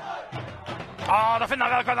 Då finner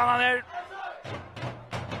väl kan han ner.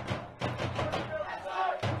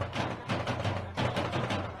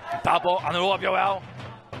 Dabo, han är avbjöd.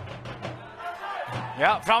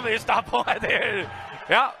 Ja, framvis Dabo det.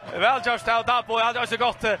 Ja, väl just av Dabo. Ja, det har så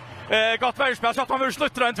gott värspel så att man vill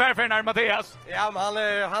sluta en tvärfärnare Mattias. Ja,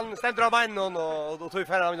 men han ständer av mannen och tog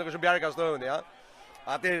färra någon som bjärgar stön, ja.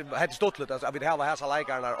 Att det heter stottligt alltså att vi har här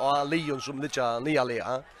läkarna och Leon som lite nya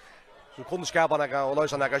ja. Så kunde skapa några och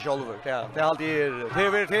lösa några själva. Det är alltid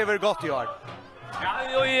det är gott i år.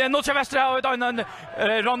 Ja, i Nordsjö Västra och då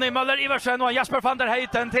Ronny Möller Iversen och Jasper van der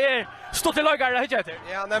Heiten till stottlig lagare heter.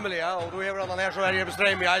 Ja, nämligen ja, och då är han här så är det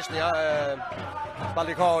beström i isen ja.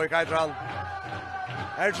 Ballikau i Kaitran.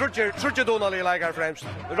 Här tror Donald lägger främst.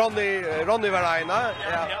 Ronny var ena,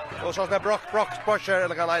 ja. Och så där Brock Pusher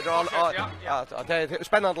eller kan jag dra ja, det är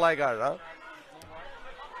spännande lägger, ja.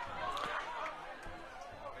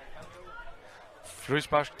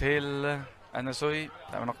 Fryspark till NSOI.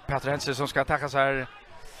 Det var nog Peter Hense som ska attacka sig här.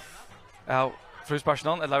 Ja,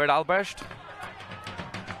 frysparken eller är det Albert?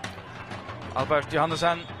 Albert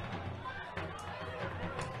Johannesson.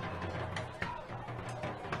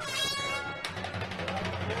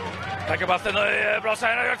 Tackar bollen och bra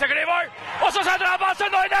säger jag tycker det var. Och så sätter han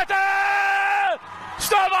bollen i nätet.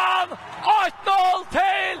 Stövan 8-0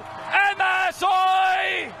 till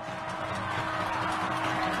NSOI.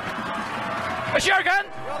 Jörgen.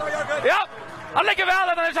 Ja. Han lägger väl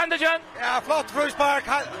den här sändningen. Ja, flott fryspark.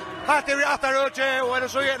 Här till Attaröje och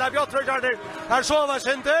NSOI där Björn Tröjar här sover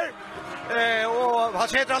center. Och han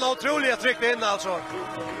sätter han otroligt tryckt in alltså.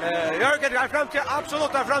 Jörgen är fram till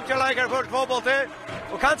absolut fram till lägger för fotboll till.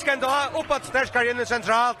 Och kanske ändå uppåt stärkare in i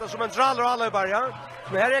centralt och som en central och alla bara ja.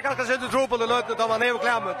 Men här är ganska sett ut på det lötet om man är och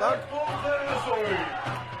klämmer då.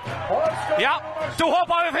 Ja, så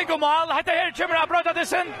hoppar vi fick mål. Det här kommer att bryta det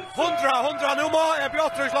sen. 100 nu må är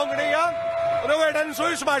Björtrus långt igen. Och nu är den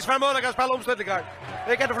så som är för möjliga spela omställningar.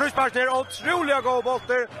 Det kan det fruspark ner otroliga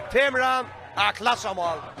gåbollar. Temran klassa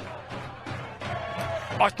mål.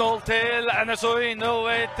 8-0 till NSOI nu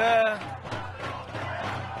vet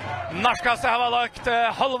Narskast har lagt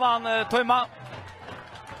halvan timma.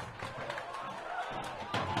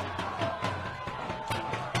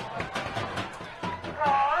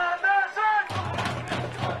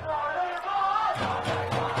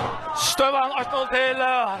 Stövan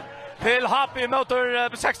 8-0 till Happy Motor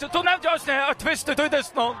B60. Du nämnde just ett twist i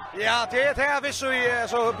tydest nu. Ja, det är vi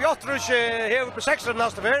så Björtrus har B60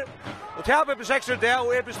 nästa för. Och tävlar B60 där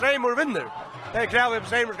och Strömor vinner. Det kräver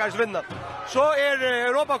Strömor ska vinna. Så är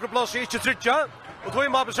Europacup-plats inte trygga. Och då är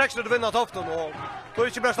man B60 att vinna toften. Och då är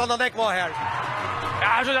inte bara stanna näck var här.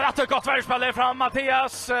 Ja, så det är rätt gott världsspel från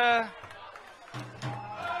Mattias.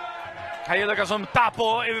 Här är det som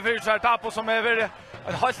Tapo, överfyrt Tapo som är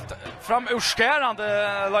en helt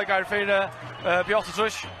framurskerande lagare för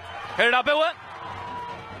B68. Här är det Boe.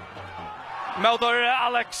 Motor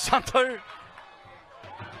Alexander.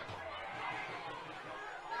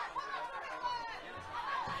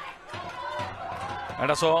 Är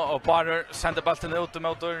det så och bara sänder bollen ut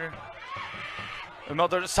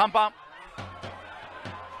motor Sampa.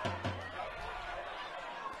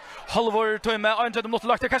 Halvor Tøyme, Andrew mot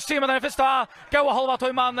lagt. Kanskje ser man den första goda halva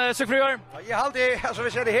Tøyman Sigfriður. Jag har alltid alltså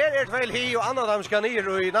vi ser det här är ett väl hi och andra de ska ner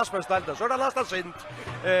och i nästspelstället så är det nästan synd.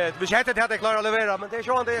 Vi sätter det att klara att leverera men det är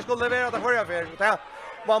så att det skulle leverera det förra för. Ja.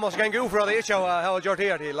 Man måste gå för det inte har gjort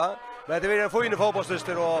här till. Men det blir en fin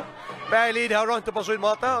fotbollslyster och Berlin har runt på sin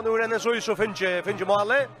matta och nu är den så finns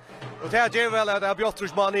målet. Och det är väl att det har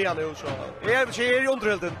Björtrus man igen nu så. Jag ser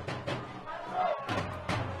underhållen.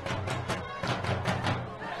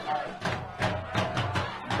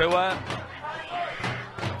 Boe.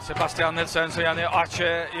 Sebastian Nilsen så Janne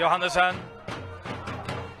Arche Johannesson.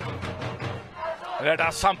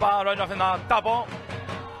 Reda Sampa röjda finna Dabo.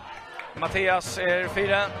 Mattias är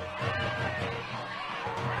 4.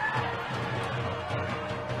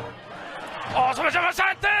 Och så försöker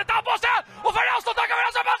sent Daboste och för avstånd tackar vi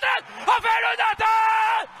alltså bollen. Han får ut det.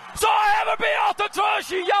 Så över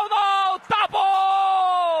B68 Jona Dabo.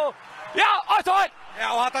 Ja, och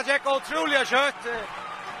Ja, och att jag otroligt kött.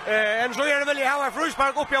 En så är det väl i här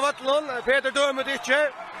fruspark upp i vattnet. Peter dömer det inte.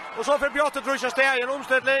 Och så för B68 steg i en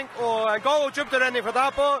omställning och en gång köpte den ifrån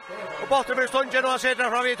Dabo. Och botten blir stången och han sätter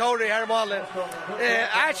fram i Tori här målet.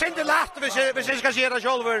 Jag kände lätt hvis jag ska se det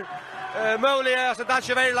själv. Möjligen alltså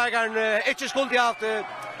danske världslägaren inte skulle ha haft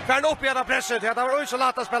färn upp i alla presset. Det var så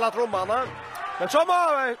lätt att spela trumman. Men så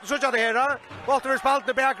må så jag det här. Botten spalt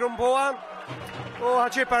i bakgrunden på han. Och han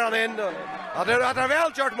chippar han in. Ja, det är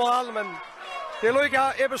väl gjort mål, men det är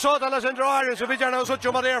lika episod alla centralen så vi gärna så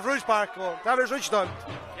tjoma där fruspark och det blir så stund.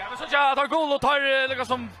 Ja, men så jag tar gol och tar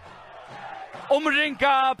liksom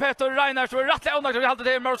omringa Peter Reiner så rätt under vi hade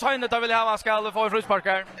det med oss hinner vill ha ska få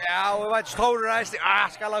frusparkar. Ja, och vet stor rest.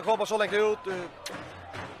 Ska han komma så långt ut.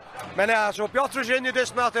 Men ja, så Piotr in i det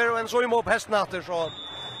snatter och en så emot hästnatter så.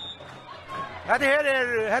 Ja, det här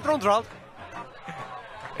är helt rundralt.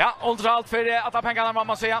 Ja, rundralt för att pengarna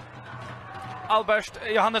man säga. Albert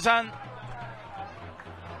Johannesen.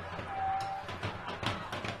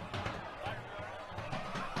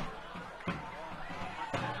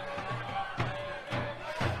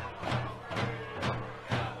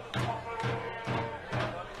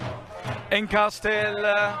 Inkast till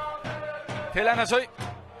NSY.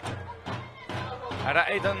 Här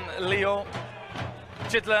är Aiden Leo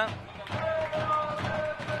Kittle.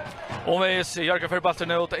 Och vi ser Jörgen för bollen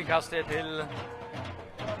nu och inkast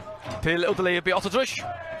till uteliv i 8-trush.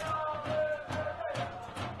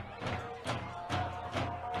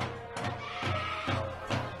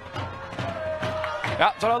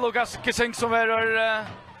 Ja, så är det Lukas Kissing som är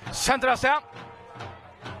centrast här.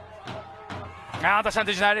 Ja, det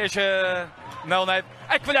sender ikke her, ikke... Nej.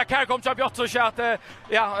 Ekvelia Kær kom til Bjott og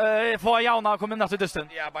at få Jauna komme inn til dysten.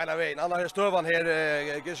 Ja, beina veien. Han har støvan her,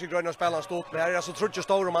 Gissi Grønner spiller stort, men her er så trutje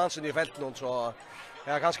store mannsen i felten, så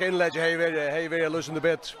ja, ganske innlegge hei vi løsende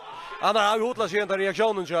bit. Han har jo hotla siden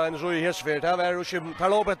reaksjonen til så i Hesfyrt. Det var jo ikke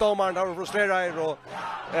perlåpet dommeren, det var frustrerer, og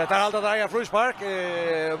det er alt at det er fruspark.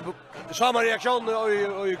 Samma reaktion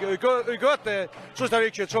i Göte så står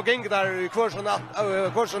det så gäng där i kursen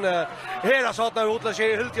hela så att när hotla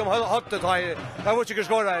sig helt om hade det var inte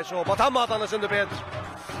skora så på tammatarna sen det bättre.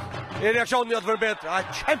 Reaktionen att vara bättre. Ja,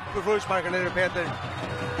 kämpe frusparken där Peter.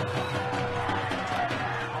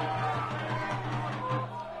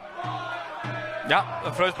 Ja,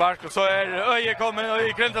 fruspark och så är Öje kommer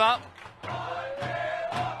i kräntarna.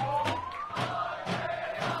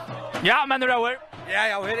 Ja, men Rower.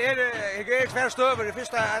 Ja, här är det tvärs över det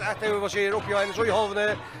första att det var sig upp i en så i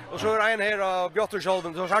halvne och så är en här av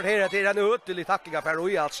Bjottersholmen så sagt här att det är en ötlig tackliga för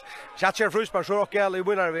Royals. Chatcher fruspark så och alla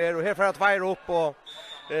vinner vi och här för att fira upp och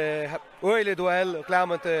öjlig duell och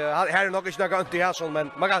Clement här är nog inte något i här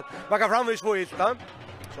men man kan framvis få it va.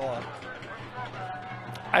 Så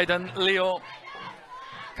Aiden Leo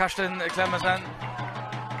Karsten Clemensen.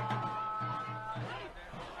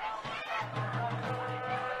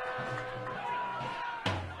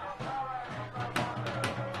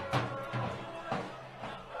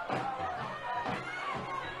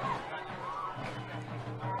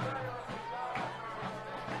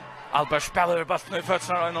 Albert spelar bollen i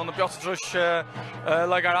fötterna och någon Bjotstrush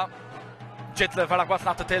lägger. Kittle för att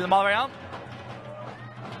bollen till Malmö.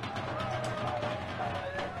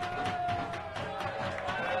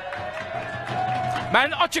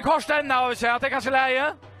 Men Otchi Korsten nu så att det kanske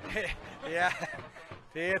läge. Ja.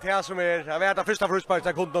 Det är det som är. Jag vet att första fruspark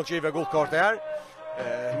så kunde nog ge gott kort där.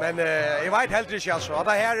 Men jag vet helt inte alltså. Att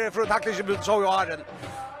det här är för taktiskt bud så jag har den.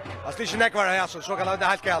 Alltså det är inte kvar här så kan det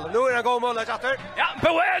helt galet. Nu är det god mål efter. Ja,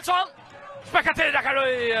 Bo Elson. Späcka till där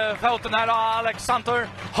i foten här Alexander.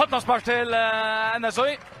 Hotnarspark till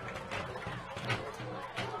NSY.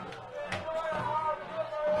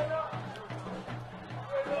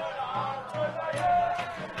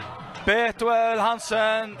 Betuel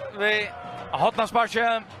Hansen vid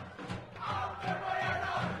Hotnarsparken.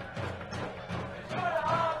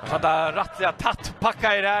 Så där rättliga tatt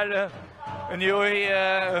packa i där. Nu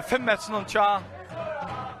i 5 meter någon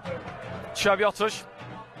tja Bjotrush.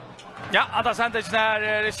 Ja, andra sändes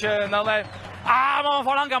när inte när man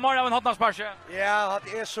får langa mer av en Hotnarsparken. Ja,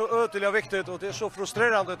 det är så ötligt viktigt och det är så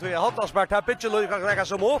frustrerande att vi har Hotnarspark här pitchen och kan lägga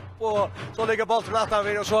som upp och så ligger bollen att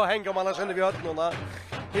vi och så hänger man sen vi hött någon.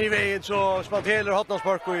 Vi vet så sponteler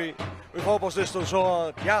Hotnarspark i fotbollslistan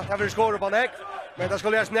så ja, det vill skåra på näck. Men det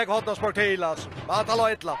skulle jag snägg Hotnarspark till alltså. Antal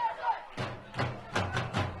och ettla.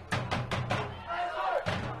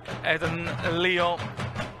 Eden Leo.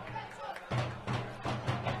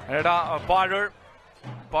 Här är det Barder.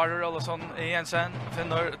 Barry Olsson Jensen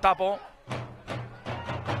finner Dabo.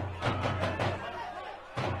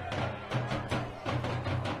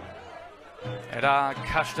 Era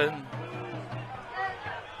Karsten.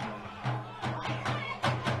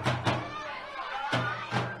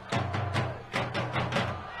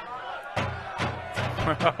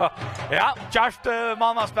 Ja, just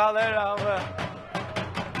mamma spelar av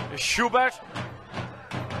Schubert.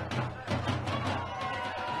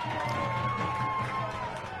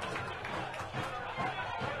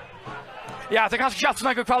 Ja, det kanske inte så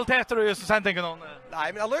mycket kvaliteter och just sändningen någon.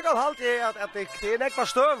 Nej, men jag lyckas alltid att det är nekva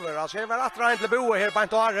stöver. Alltså jag var attra till bo här på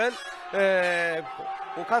Antaren.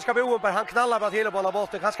 Och kanske bo på han knallar på hela bollen bort.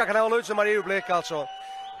 Kanske kan ha ut som Mario Blick alltså.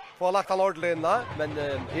 Få lagt all ordlinna, men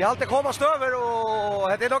i allt det kommer stöver och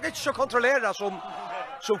det är nog inte så kontrollerat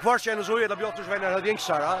som kvartsen så är det Björters vänner hade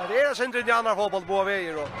jinxar. Det är inte en annan fotboll på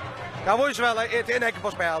vägar och jag var ju så väl ett en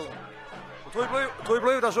på spel. Tror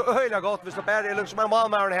blev det så höjda gott visst det bara är liksom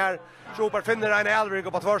Malmö här. Super finner en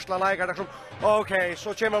Elrig på första läget liksom. Okej,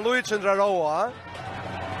 så kommer Luis dra då.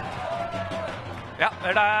 Ja,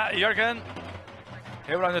 det Jörgen.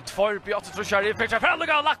 Här var det två Björters tror jag i fick jag fram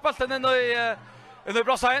lagt bollen in i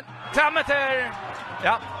Brossain. Tameter.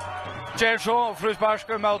 Ja. Gerso Frusbarsk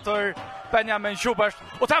motor Benjamin Schubert.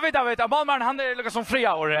 Och där vet att Malmö han är liksom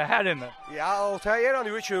fria och här inne. Ja, och det är han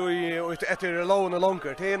ju inte efter lån och långt.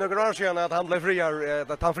 Det är några år sedan att han blev friare,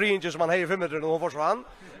 att han fri inte som han har i 5 meter och försvann.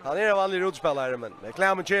 Han är en vanlig rodspelare, men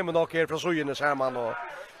Klämmen kommer nog här från Sujene här man och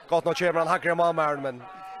gott nog kommer han hackar Malmö, men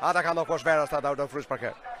ja, det kan nog vara svårast att av Frusbarsk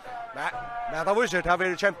här. Men det var ju det har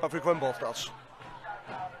vi kämpat för kvinnbolt alltså.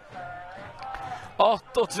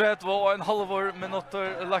 8:30 och en halv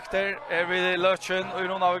minuter lagt där är vi Löchen och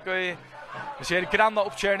någon av vi ser granna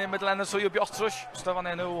uppkörning med mellan så ju Björtros stävan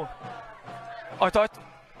är nu 8.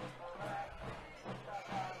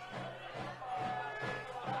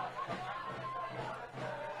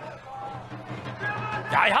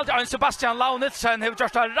 Ja, jag hade en Sebastian Launitsen har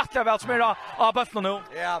just rätt väl smira av bollen nu.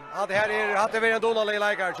 Ja, det här är hade vi en dålig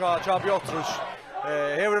lägare så Björtros.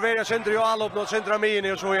 Hever vi centrum ju all upp något centrum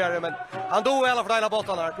in och så är det men han då i alla fall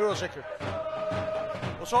bollarna där kul säkert.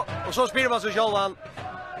 Och så spelar man sig själv han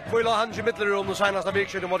får la han i mittenrum och senaste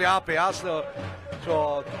veckan mot AP alltså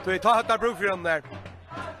så då tar han där bruk för dem där.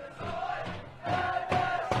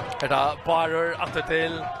 Det där Barrer att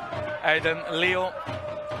till Aiden Leo.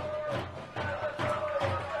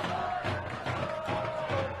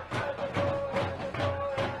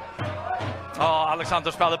 Ja,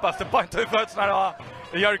 Alexander spelar bollen på inte fötterna då.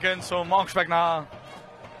 Jörgen som Mångsvägna.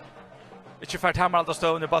 Inte färt hemma allt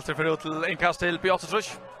stående bollen för ut till inkast till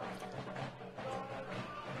Björtros.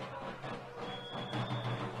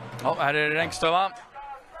 Ja, här är Rengstöva.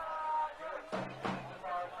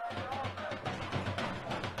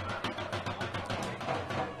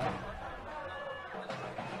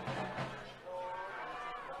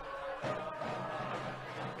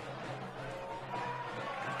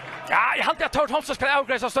 Ja, jag hade Tord Holmström ska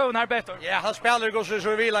avgräsa stående här bättre. Ja, han spelar ju så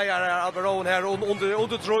vi vill här Alberon här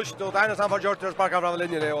under trust och där han får gjort det sparka fram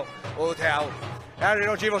linjen och ta. Här är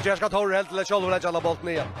nog Givos jag ska ta helt till själva lägga alla bollen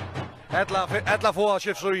igen. Ettla få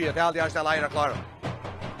skiftsröjet, det är alltid jag ställa Eira klara.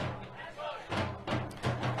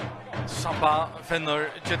 Sampa finner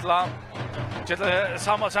Gittla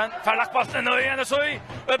Samuelsen, färlagt bollen nu igen och så i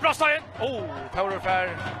Brossain. Power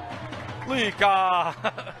fair. Lika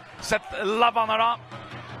sett labbarna.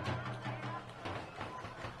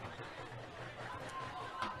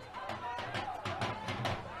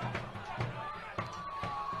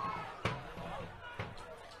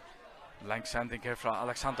 Längs sändning här från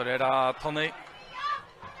Alexander Era Tony.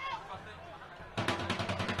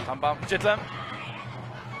 Tamba Gittla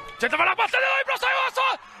var där bollen i Brossain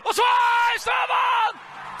och så är Stavan!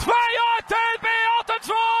 2-1 till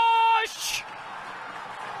B68!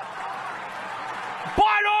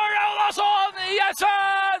 Barry Olsson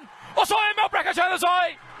Jensen! Och så är målbräckan känner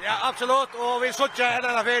sig! Ja, absolut. Och vi såg en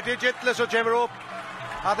affär till Gittla så kommer upp.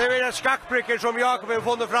 Att det är en skackpricker som Jakob har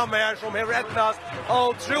funnit fram här som har räddnat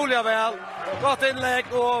otroligt väl. Gott inlägg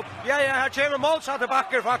och här kommer målsatte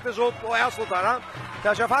backer faktiskt upp och avslutar. Det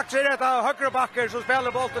är faktiskt ett högre backer som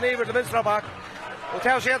spelar bollen över till vänstra back. Och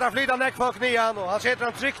till sedan flyttar näck på knän och han sätter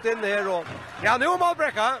den tryckt in här och ja nu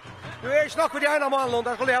målbräcka. Nu är snack för de ena målen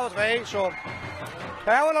där skulle jag ha två så.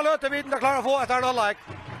 Jag vill låta vitten klara få ett halvlek.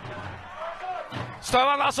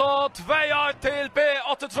 Stövan alltså 2-1 till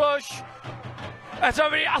B68. Efter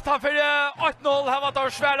vi att han för 8-0 här var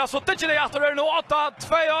det svära så det är det att det är nu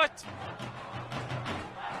 8-2-1.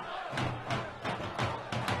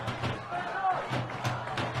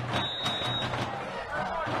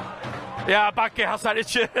 Ja, Backe har så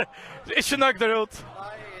inte nöjd ut.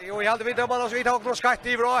 Jo, jag hade vid man så vi tar någon skatt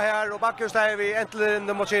i bra här och backast där vi äntligen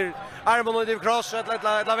de måste armen och det cross ett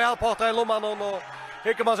väl på i lomman och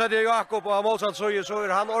hickar man så det Jakob och Mozart så är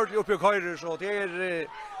han ordentligt uppe och körer så det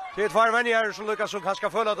är ett farvänjer som Lucas som kanske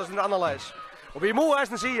följa det sin analys. Och vi må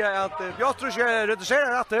nästan säga att Björtrus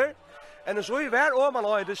reducerar efter. En så är vär om man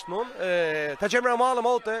har i dyst någon. Ta kommer mål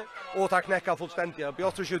mot det och ta knäcka fullständigt.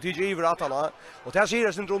 Björtrus ju TJ över att han och det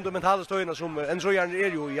ser sin runt mentala stöjna som en så gärna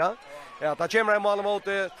är ju ja. Ja, ta kommer mål mot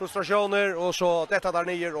det frustrationer och så detta där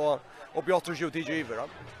ner och Björtrus ju TJ över.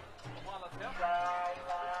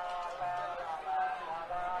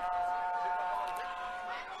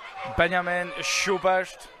 Benjamin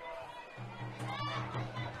Schubert.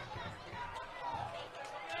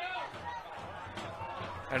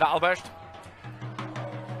 Det Albert.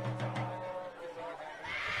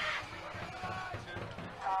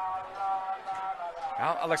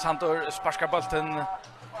 Ja, Alexander sparskar bollen.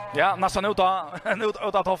 Ja, nästan ut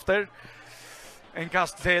av tofter. En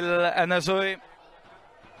kast till NSU.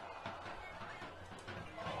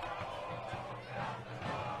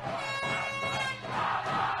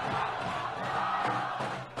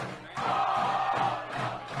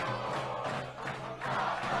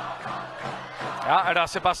 Ja, det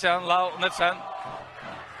Sebastian Launitsen.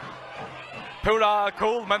 Pura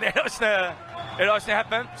cool, men det är också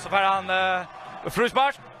happen. Så får han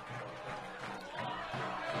frusbart.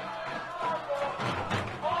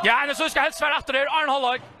 Ja, nu så ska helst vara efter det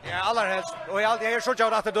Arnhollag. Ja, allra helst. Och jag är så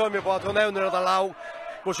jävla att det dömer på att hon nämner det Lau.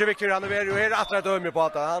 Hur så viktigt han är ju är att det dömer på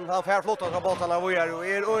att han får flotta på bollarna och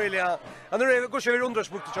är öliga. Han är går så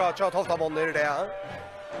underspunkt att hålla man ner det.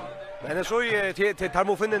 Men så är till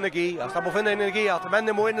termofin energi, alltså termofin energi att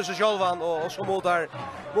männen må in i sig själva och så mot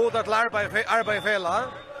att arbeta fela.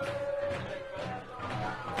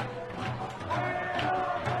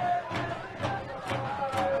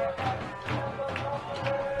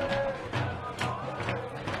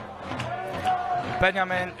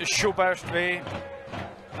 Benjamin Schubert vi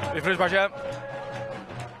frysbarsje.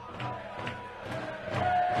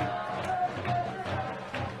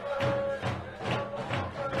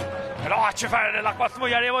 Ja, 24 lagt på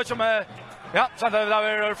smöjar det var som ja, sen där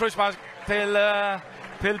var frysbars till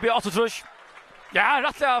B68. Ja,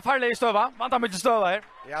 rättliga farlig stöva. Man tar mycket stöva här.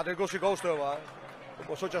 Ja, det går så god stöva.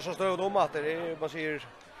 Och så jag så stöv om att det är man säger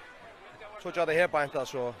så jag det här på inte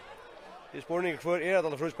så det är spårning för är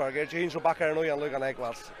det fryspark. Det är inte så backar nog igen lyckan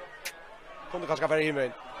ekvals. Kunde kanske vara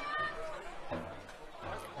in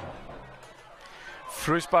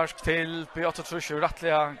Fryspark till B68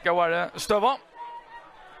 rättliga gåare stöva.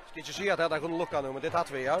 Ska inte säga att det kunde lucka nu men det tar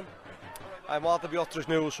vi ja. Jag måste Björtrus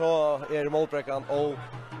nu så är målbräckan och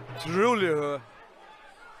otroligt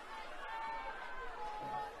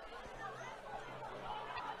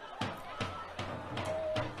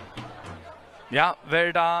Ja,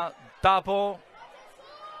 Verda Dapo.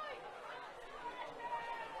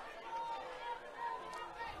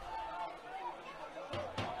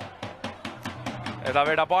 Det är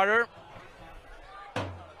Verda Barter.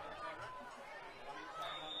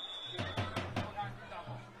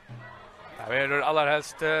 Det är allra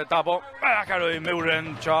helst Dapo. Backar i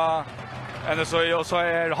muren tja. NSU och så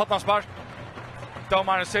är Hotmanspark.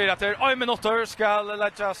 Domaren säger att det är 1 minuter ska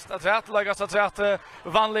läggas att rätt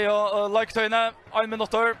vanlig och lagtöjne 1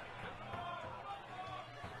 minuter.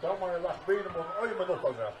 Domaren lagt bilen om 1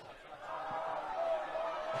 minuter rätt.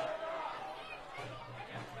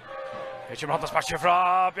 Det kommer Hotmanspark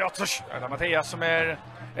från Björtrus. Det är Mattias som är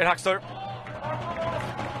hackstor.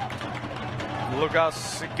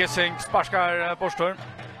 Lukas Gissing sparskar borstor.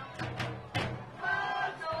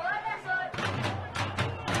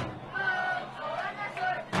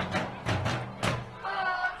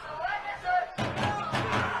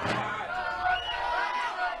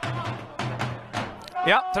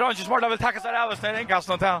 Ja, tror inte smart vill tacka sig av oss när inkast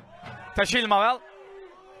och ta Kilma väl.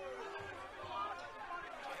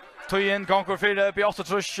 Tog in konkur för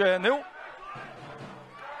B68 nu.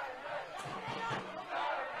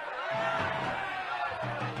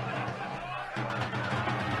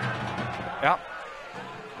 Ja.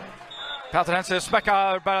 Peter Hense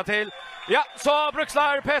smäckar bara till. Ja, så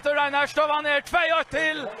brukslar Peter Reiner Stövan är 2-1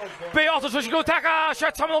 till B68 ska tacka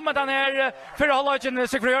kött samman om den här för halvleken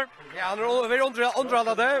Sigfrid. Ja, vi är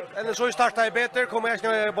underhållande. Eller så startar jag bättre. Kommer jag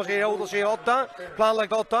ska på sig och se 8.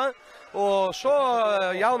 Planlagt 8. Och så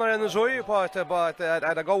jaunar en så på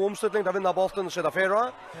ett gå omställning där vinna bollen och sätta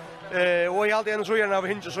färra. Och i allt en så gärna av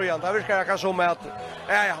hinge så igen. Det verkar kanske som att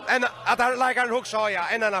ja, en att det lägger en hooks ja,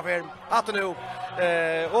 en annan affär. Att nu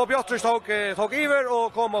och Björtrus tog iver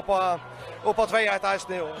och kom på 2-1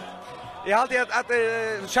 nu. Jag har alltid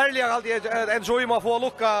att kärlek alltid en så man får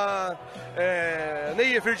lucka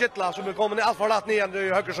nio för Gittla som kommer allt för lätt ner i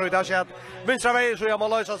höger så där så att vänstra väg så jag man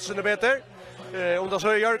lösa sig bättre. Om då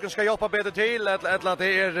så Jörgen ska hjälpa bättre till att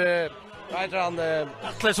det är vet han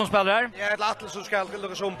Atle som spelar här. Ja, Atle som ska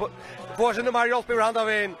lucka som får sin nummer hjälp över handa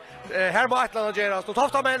vin. Här med Atlant Geras. Då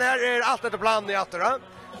tofta men här är allt efter planen i attra.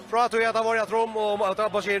 Från att jag har varit rum och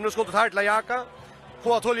att bara se nu ska det här till Jaka.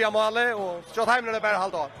 På att hålla målet och så timern är bara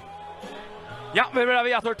halvt av. Ja, vi vill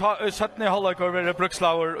vi att ta 17 halvlek över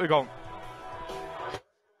Brukslauer igång.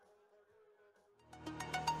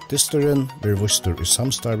 Dysturin blir vustur i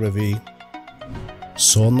samstarve vi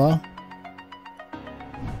Sona,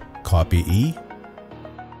 KPI,